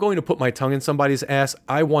 If I'm going to put my tongue in somebody's ass,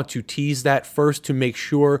 I want to tease that first to make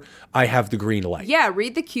sure I have the green light. Yeah,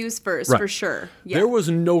 read the cues first, for sure. Yeah. There was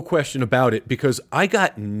no question about it because I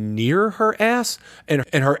got near her ass and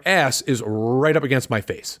her ass is right up against my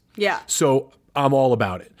face. Yeah. So I'm all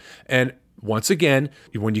about it. And once again,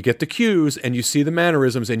 when you get the cues and you see the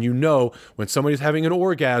mannerisms and you know when somebody's having an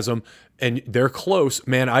orgasm and they're close,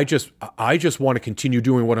 man, I just want to continue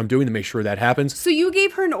doing what I'm doing to make sure that happens. So you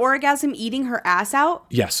gave her an orgasm eating her ass out?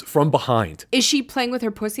 Yes, from behind. Is she playing with her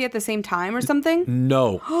pussy at the same time or something?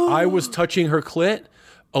 No. I was touching her clit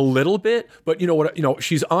a little bit, but you know what?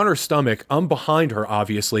 She's on her stomach. I'm behind her,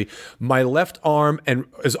 obviously. My left arm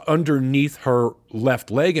is underneath her left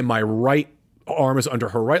leg, and my right arm is under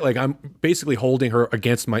her right leg. I'm basically holding her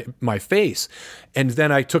against my face. And then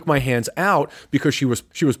I took my hands out because she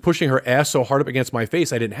was pushing her ass so hard up against my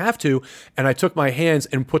face I didn't have to, and I took my hands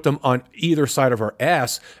and put them on either side of her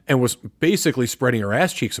ass and was basically spreading her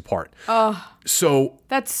ass cheeks apart. So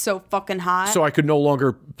that's so fucking hot. So I could no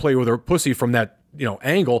longer play with her pussy from that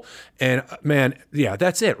angle. And man, yeah,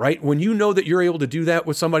 that's it, right? When you know that you're able to do that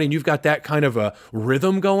with somebody and you've got that kind of a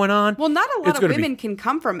rhythm going on. Well, not a lot of women can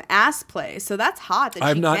come from ass play, so that's hot.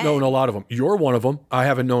 I've not known a lot of them. You're one of them. I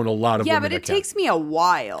haven't known a lot of women. Yeah, but it takes me a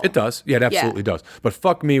while. It does. Yeah, it absolutely does. But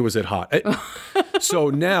fuck me, was it hot. So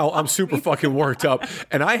now I'm super fucking worked up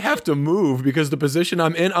and I have to move because the position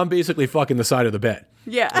I'm in, I'm basically fucking the side of the bed.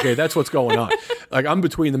 Yeah. Okay, that's what's going on. Like I'm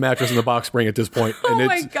between the mattress and the box spring at this point, and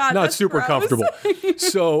it's not super comfortable.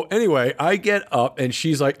 So anyway, I get up and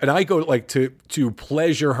she's like, and I go like to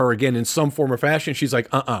pleasure her again in some form or fashion. She's like,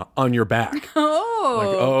 on your back. Oh. Like,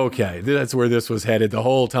 okay, that's where this was headed the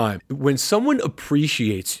whole time. When someone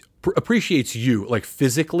appreciates you, like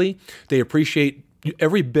physically, they appreciate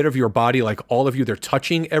every bit of your body, like all of you. They're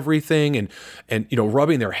touching everything and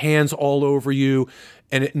rubbing their hands all over you.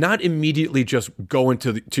 And not immediately just going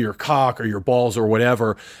to your cock or your balls or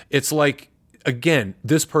whatever. It's like, again,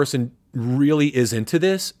 this person really is into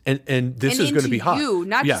this, and this is going to be hot. You,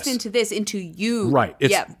 not just into this, into you. Right.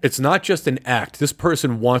 It's not just an act. This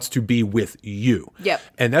person wants to be with you. Yep.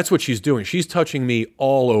 And that's what she's doing. She's touching me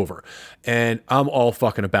all over, and I'm all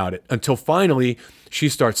fucking about it until finally she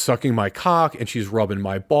starts sucking my cock and she's rubbing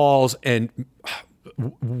my balls and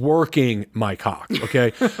working my cock,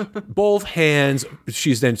 okay? Both hands.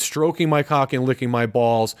 She's then stroking my cock and licking my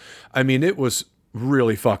balls. I mean, it was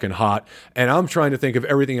really fucking hot. And I'm trying to think of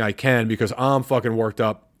everything I can because I'm fucking worked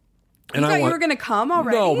up. And you thought you were going to come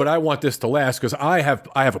already? No, but I want this to last because I have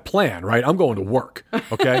a plan, right? I'm going to work,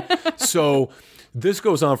 okay? So this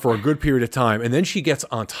goes on for a good period of time, and then she gets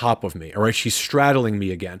on top of me, all right? She's straddling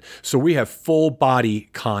me again. So we have full body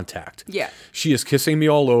contact. Yeah. She is kissing me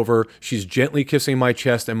all over. She's gently kissing my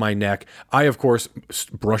chest and my neck. I, of course,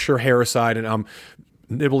 brush her hair aside, and I'm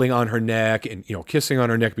nibbling on her neck and, kissing on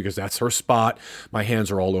her neck because that's her spot. My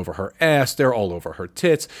hands are all over her ass. They're all over her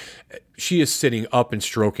tits. She is sitting up and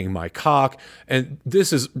stroking my cock. And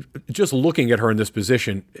this is just looking at her in this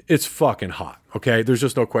position. It's fucking hot. Okay. There's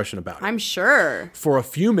just no question about it. I'm sure. For a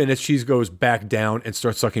few minutes, she goes back down and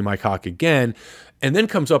starts sucking my cock again, and then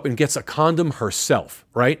comes up and gets a condom herself.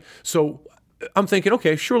 Right. So I'm thinking,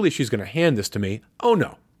 okay, surely she's going to hand this to me. Oh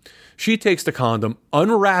no. She takes the condom,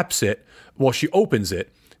 unwraps it. Well, she opens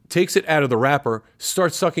it, takes it out of the wrapper,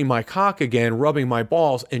 starts sucking my cock again, rubbing my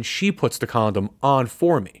balls, and she puts the condom on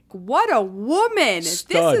for me. What a woman.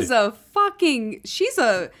 Stud. This is a fucking, she's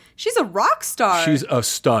a rock star. She's a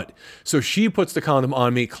stud. So she puts the condom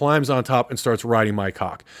on me, climbs on top, and starts riding my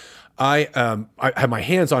cock. I have my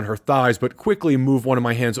hands on her thighs, but quickly move one of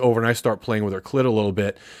my hands over and I start playing with her clit a little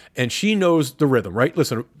bit. And she knows the rhythm, right?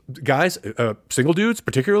 Listen, guys, single dudes,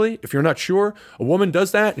 particularly, if you're not sure, a woman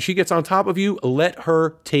does that and she gets on top of you, let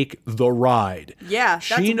her take the ride. Yeah,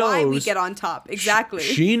 that's why we get on top. Exactly.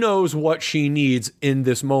 She knows what she needs in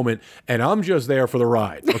this moment, and I'm just there for the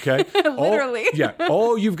ride, okay? Literally.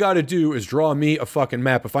 All you've got to do is draw me a fucking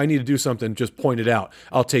map. If I need to do something, just point it out.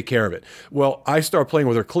 I'll take care of it. Well, I start playing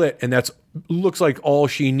with her clit, and and that's looks like all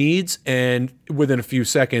she needs. And within a few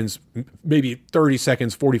seconds, maybe 30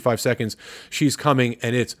 seconds, 45 seconds, she's coming,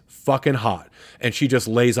 and it's fucking hot. And she just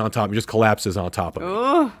lays on top and just collapses on top of me.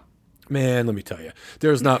 Oh. Man, let me tell you,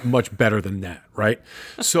 there's not much better than that, right?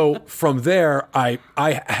 So from there, I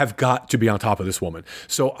have got to be on top of this woman.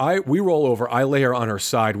 So we roll over, I lay her on her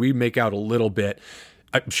side, we make out a little bit.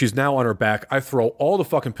 She's now on her back. I throw all the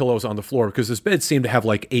fucking pillows on the floor because this bed seemed to have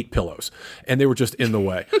like 8 pillows and they were just in the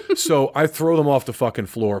way. So I throw them off the fucking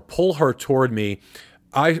floor, pull her toward me.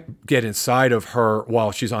 I get inside of her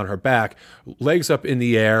while she's on her back, legs up in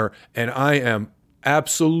the air, and I am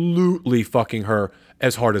absolutely fucking her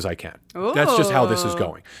as hard as I can. Ooh. That's just how this is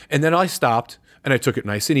going. And then I stopped and I took it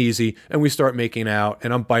nice and easy, and we start making out,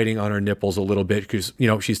 and I'm biting on her nipples a little bit because, you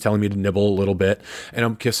know, she's telling me to nibble a little bit, and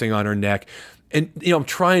I'm kissing on her neck. And, you know, I'm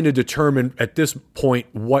trying to determine at this point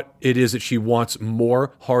what it is that she wants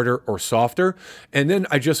more, harder, or softer. And then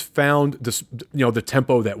I just found this, you know, the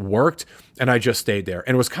tempo that worked, and I just stayed there.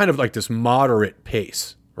 And it was kind of like this moderate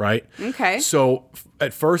pace, right? Okay. So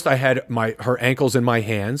at first I had her ankles in my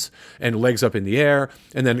hands and legs up in the air,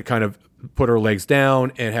 and then kind of put her legs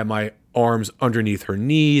down and had my arms underneath her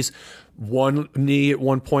knees. One knee at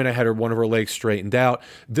one point, I had one of her legs straightened out.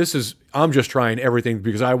 I'm just trying everything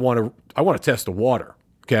because I want to test the water.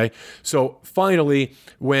 Okay. So finally,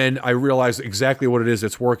 when I realized exactly what it is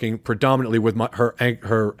that's working predominantly with her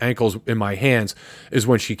ankles in my hands, is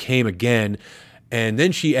when she came again. And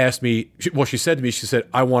then she asked me, she said to me,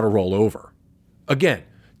 I want to roll over. Again,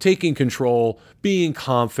 taking control, being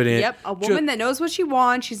confident. Yep, a woman that knows what she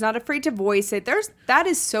wants. She's not afraid to voice it. That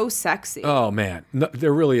is so sexy. Oh man, no,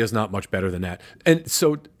 there really is not much better than that. And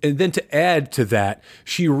then to add to that,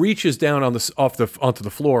 she reaches down onto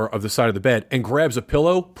the floor of the side of the bed and grabs a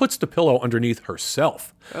pillow, puts the pillow underneath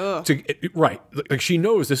herself. Right, like she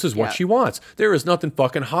knows this is what she wants. There is nothing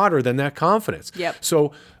fucking hotter than that confidence. Yep.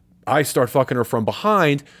 So I start fucking her from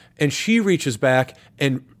behind, and she reaches back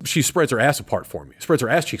and she spreads her ass apart for me. Spreads her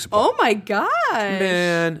ass cheeks apart. Oh my gosh.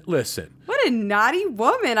 Man, listen. What a naughty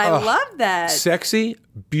woman. I love that. Sexy,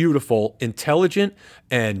 beautiful, intelligent,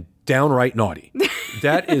 and downright naughty.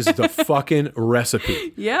 That is the fucking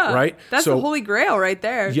recipe. Yeah. Right? That's the holy grail right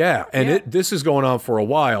there. Yeah. And this is going on for a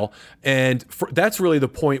while. And that's really the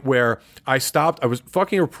point where I stopped. I was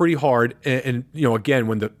fucking her pretty hard. And you know, again,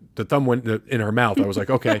 when the thumb went in her mouth, I was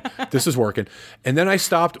like, okay, this is working. And then I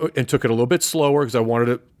stopped and took it a little bit slower because I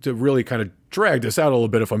wanted to really kind of drag this out a little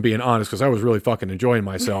bit, if I'm being honest, because I was really fucking enjoying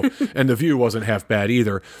myself. And the view wasn't half bad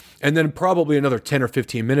either. And then probably another 10 or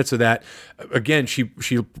 15 minutes of that. Again, she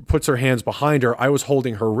puts her hands behind her. I was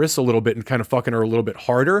holding her wrists a little bit and kind of fucking her a little bit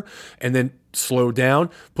harder, and then slowed down,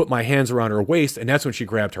 put my hands around her waist, and that's when she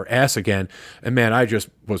grabbed her ass again. And man, I just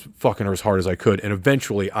was fucking her as hard as I could, and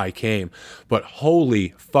eventually I came. But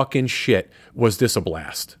holy fucking shit, was this a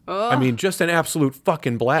blast. I mean, just an absolute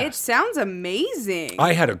fucking blast. It sounds amazing.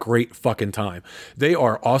 I had a great fucking time. They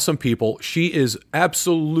are awesome people. She is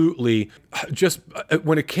absolutely just,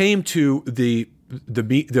 when it came to the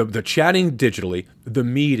chatting digitally, the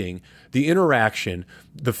meeting, the interaction,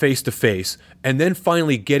 the face-to-face, and then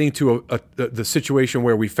finally getting to the situation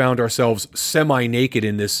where we found ourselves semi-naked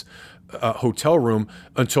in this hotel room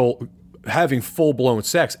until having full-blown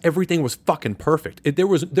sex. Everything was fucking perfect. There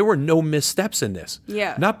were no missteps in this.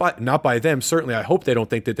 Yeah. Not by them, certainly. I hope they don't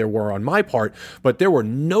think that there were on my part, but there were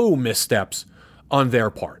no missteps on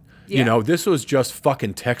their part. Yeah. You know, this was just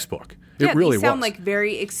fucking textbook. It really was. They sound like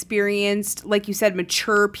very experienced, like you said,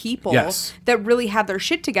 mature people that really have their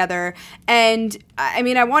shit together. And I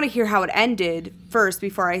mean, I want to hear how it ended first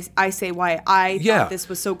before I say why I thought this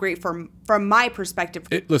was so great from my perspective.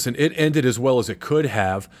 Listen, it ended as well as it could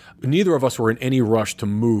have. Neither of us were in any rush to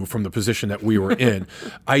move from the position that we were in.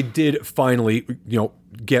 I did finally,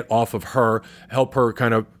 get off of her, help her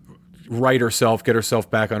kind of right herself, get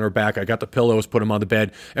herself back on her back. I got the pillows, put them on the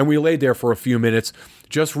bed, and we laid there for a few minutes,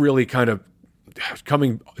 just really kind of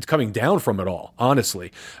coming down from it all,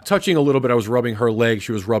 honestly. Touching a little bit, I was rubbing her leg,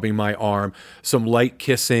 she was rubbing my arm, some light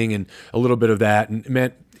kissing and a little bit of that, and it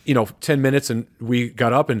meant 10 minutes and we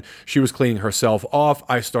got up and she was cleaning herself off.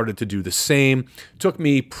 I started to do the same. Took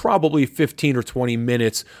me probably 15 or 20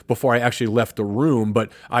 minutes before I actually left the room,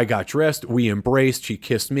 but I got dressed, we embraced, she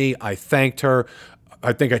kissed me, I thanked her.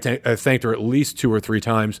 I think I thanked her at least 2 or 3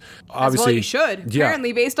 times. Obviously, well, you should. Yeah.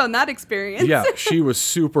 Apparently, based on that experience. Yeah, she was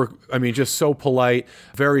super, just so polite,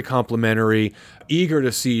 very complimentary, eager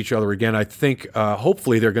to see each other again. I think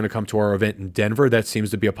hopefully they're going to come to our event in Denver. That seems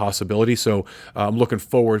to be a possibility. So I'm looking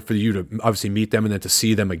forward for you to obviously meet them and then to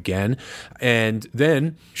see them again. And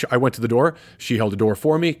then I went to the door. She held the door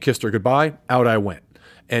for me, kissed her goodbye. Out I went.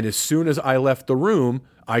 And as soon as I left the room,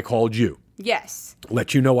 I called you. Yes.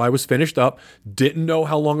 Let you know I was finished up. Didn't know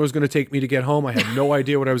how long it was going to take me to get home. I had no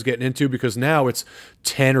idea what I was getting into because now it's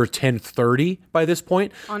 10 or 10:30 by this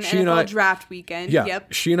point. On NFL draft weekend. Yeah.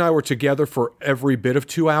 Yep. She and I were together for every bit of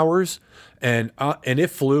 2 hours, and it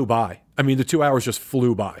flew by. I mean, the 2 hours just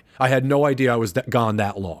flew by. I had no idea I was gone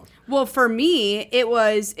that long. Well, for me, it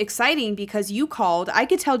was exciting because you called. I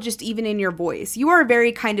could tell just even in your voice. You are a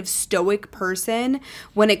very kind of stoic person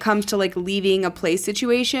when it comes to like leaving a play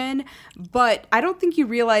situation. But I don't think you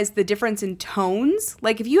realize the difference in tones.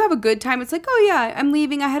 Like if you have a good time, it's like, oh yeah, I'm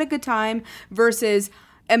leaving. I had a good time versus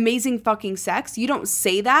amazing fucking sex. You don't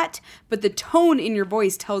say that, but the tone in your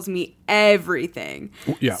voice tells me everything.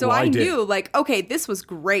 Yeah, so well, I did. knew like, okay, this was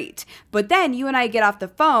great. But then you and I get off the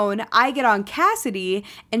phone, I get on Cassidy,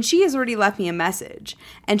 and she has already left me a message.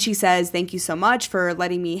 And she says, thank you so much for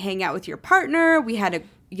letting me hang out with your partner. We had a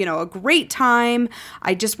great time.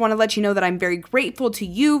 I just want to let you know that I'm very grateful to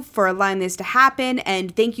you for allowing this to happen,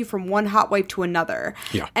 and thank you from one hot wife to another.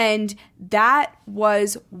 Yeah. And that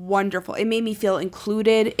was wonderful. It made me feel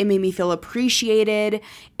included. It made me feel appreciated.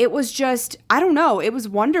 It was just, I don't know, it was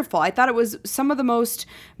wonderful. I thought it was some of the most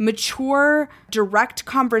mature, direct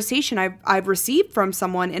conversation I've received from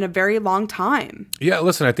someone in a very long time. Yeah,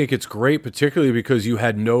 listen, I think it's great, particularly because you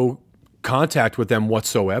had no contact with them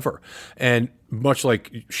whatsoever. And much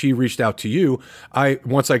like she reached out to you,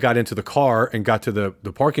 once I got into the car and got to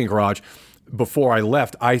the parking garage, before I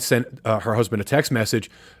left, I sent her husband a text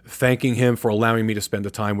message thanking him for allowing me to spend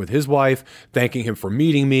the time with his wife, thanking him for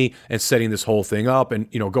meeting me and setting this whole thing up and,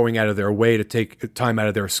 going out of their way to take time out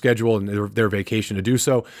of their schedule and their vacation to do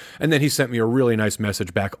so. And then he sent me a really nice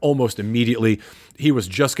message back almost immediately. He was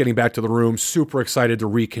just getting back to the room, super excited to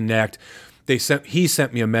reconnect. He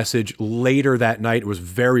sent me a message later that night. It was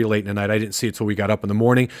very late in the night. I didn't see it till we got up in the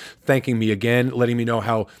morning, thanking me again, letting me know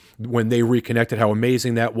how when they reconnected, how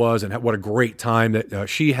amazing that was and what a great time that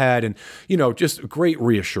she had. And, just great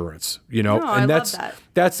reassurance, and I that's, love that.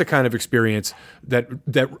 That's the kind of experience that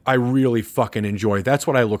I really fucking enjoy. That's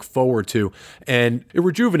what I look forward to. And it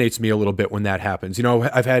rejuvenates me a little bit when that happens.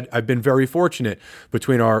 I've been very fortunate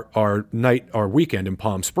between our weekend in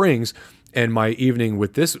Palm Springs and my evening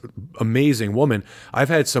with this amazing woman. I've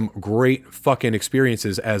had some great fucking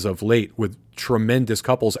experiences as of late with tremendous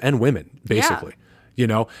couples and women, basically.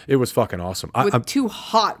 Yeah. It was fucking awesome. With two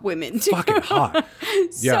hot women, too. Fucking hot.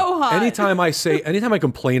 So hot. Anytime I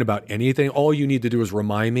complain about anything, all you need to do is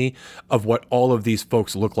remind me of what all of these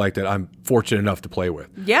folks look like that I'm fortunate enough to play with.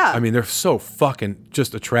 Yeah. I mean, they're so fucking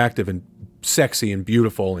just attractive and sexy and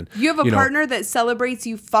beautiful. And you have a partner that celebrates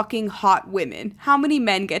you fucking hot women. How many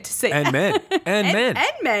men get to say and that? men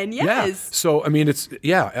and men, yes. Yeah. So I mean,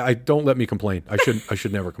 I don't let me complain. I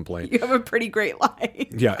should never complain. You have a pretty great life.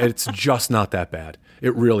 Yeah, it's just not that bad.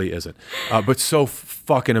 It really isn't. But so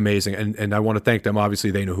fucking amazing. And I want to thank them. Obviously,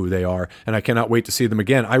 they know who they are. And I cannot wait to see them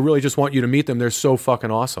again. I really just want you to meet them. They're so fucking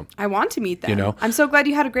awesome. I want to meet them. I'm so glad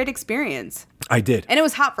you had a great experience. I did. And it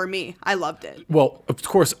was hot for me. I loved it. Well, of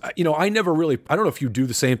course, I never really, I don't know if you do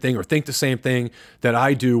the same thing or think the same thing that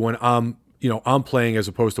I do when I'm playing as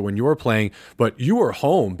opposed to when you're playing, but you were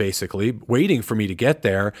home basically waiting for me to get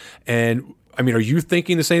there. And I mean, are you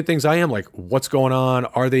thinking the same things I am? Like, what's going on?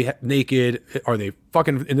 Are they naked? Are they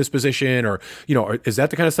fucking in this position? Or, is that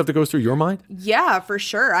the kind of stuff that goes through your mind? Yeah, for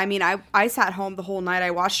sure. I mean, I sat home the whole night.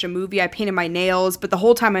 I watched a movie. I painted my nails. But the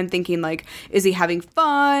whole time I'm thinking, like, is he having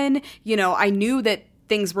fun? I knew that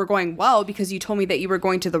things were going well because you told me that you were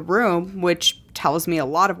going to the room, which tells me a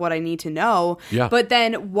lot of what I need to know. Yeah. But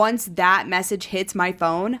then once that message hits my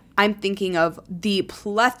phone, I'm thinking of the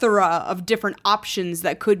plethora of different options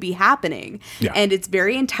that could be happening. Yeah. And it's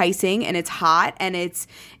very enticing and it's hot and it's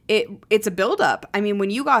a buildup. I mean, when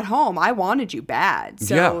you got home, I wanted you bad.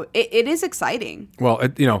 So it is exciting. Well,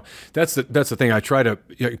 that's the thing. I try to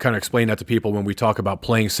kind of explain that to people when we talk about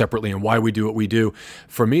playing separately and why we do what we do.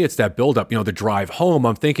 For me, it's that buildup. The drive home,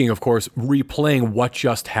 I'm thinking, of course, replaying what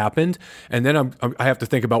just happened. And then I have to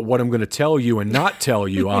think about what I'm going to tell you and not tell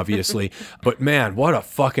you, obviously. But man, what a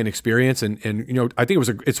fucking experience. And I think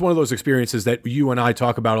it's one of those experiences that you and I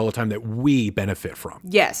talk about all the time that we benefit from.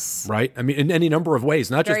 Yes. Right? I mean, in any number of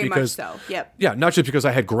ways, not Very just because, much so. Yep. Yeah, not just because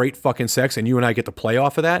I had great fucking sex and you and I get to play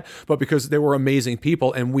off of that, but because they were amazing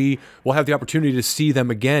people and we will have the opportunity to see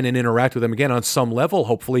them again and interact with them again on some level,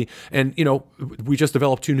 hopefully. And, we just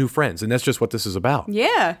developed two new friends and that's just what this is about.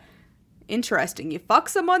 Yeah. Interesting. You fuck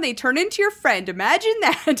someone, they turn into your friend. Imagine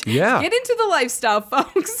that. Yeah. Get into the lifestyle,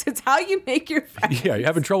 folks. It's how you make your friends. Yeah, you're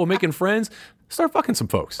having trouble making friends? Start fucking some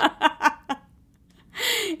folks.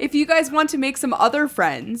 If you guys want to make some other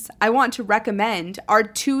friends, I want to recommend our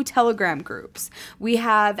 2 Telegram groups. We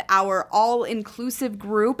have our all-inclusive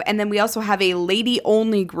group, and then we also have a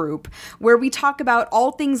lady-only group where we talk about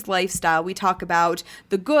all things lifestyle. We talk about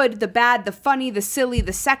the good, the bad, the funny, the silly,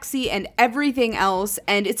 the sexy, and everything else,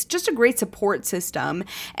 and it's just a great support system,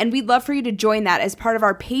 and we'd love for you to join that as part of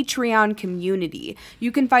our Patreon community.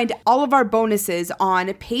 You can find all of our bonuses on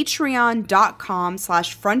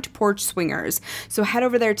patreon.com/frontporchswingers. So head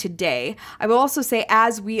over there today. I will also say,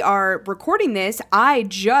 as we are recording this, I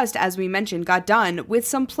just, as we mentioned, got done with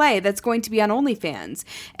some play that's going to be on OnlyFans.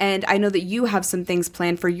 And I know that you have some things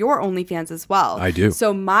planned for your OnlyFans as well. I do.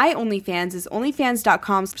 So my OnlyFans is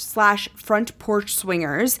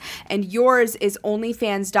onlyfans.com/frontporchswingers. And yours is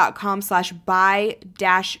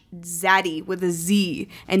onlyfans.com/by-zaddy with a Z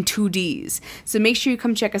and 2 Ds. So make sure you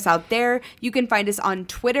come check us out there. You can find us on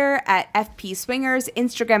Twitter at FP Swingers,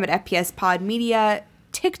 Instagram at FPS Pod Media,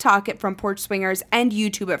 TikTok at Front Porch Swingers, and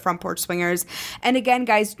YouTube at Front Porch Swingers. And again,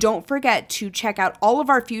 guys, don't forget to check out all of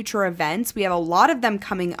our future events. We have a lot of them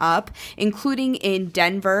coming up, including in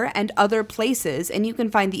Denver and other places. And you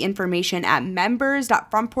can find the information at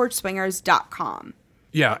members.frontporchswingers.com.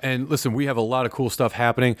 Yeah, and listen, we have a lot of cool stuff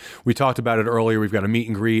happening. We talked about it earlier. We've got a meet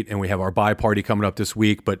and greet, and we have our buy party coming up this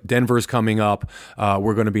week, but Denver's coming up.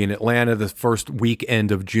 We're going to be in Atlanta the first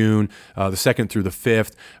weekend of June, the 2nd through the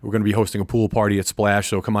 5th. We're going to be hosting a pool party at Splash,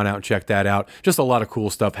 so come on out and check that out. Just a lot of cool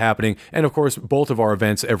stuff happening. And, of course, both of our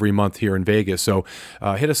events every month here in Vegas. So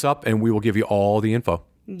hit us up, and we will give you all the info.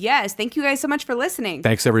 Yes, thank you guys so much for listening.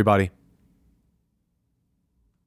 Thanks, everybody.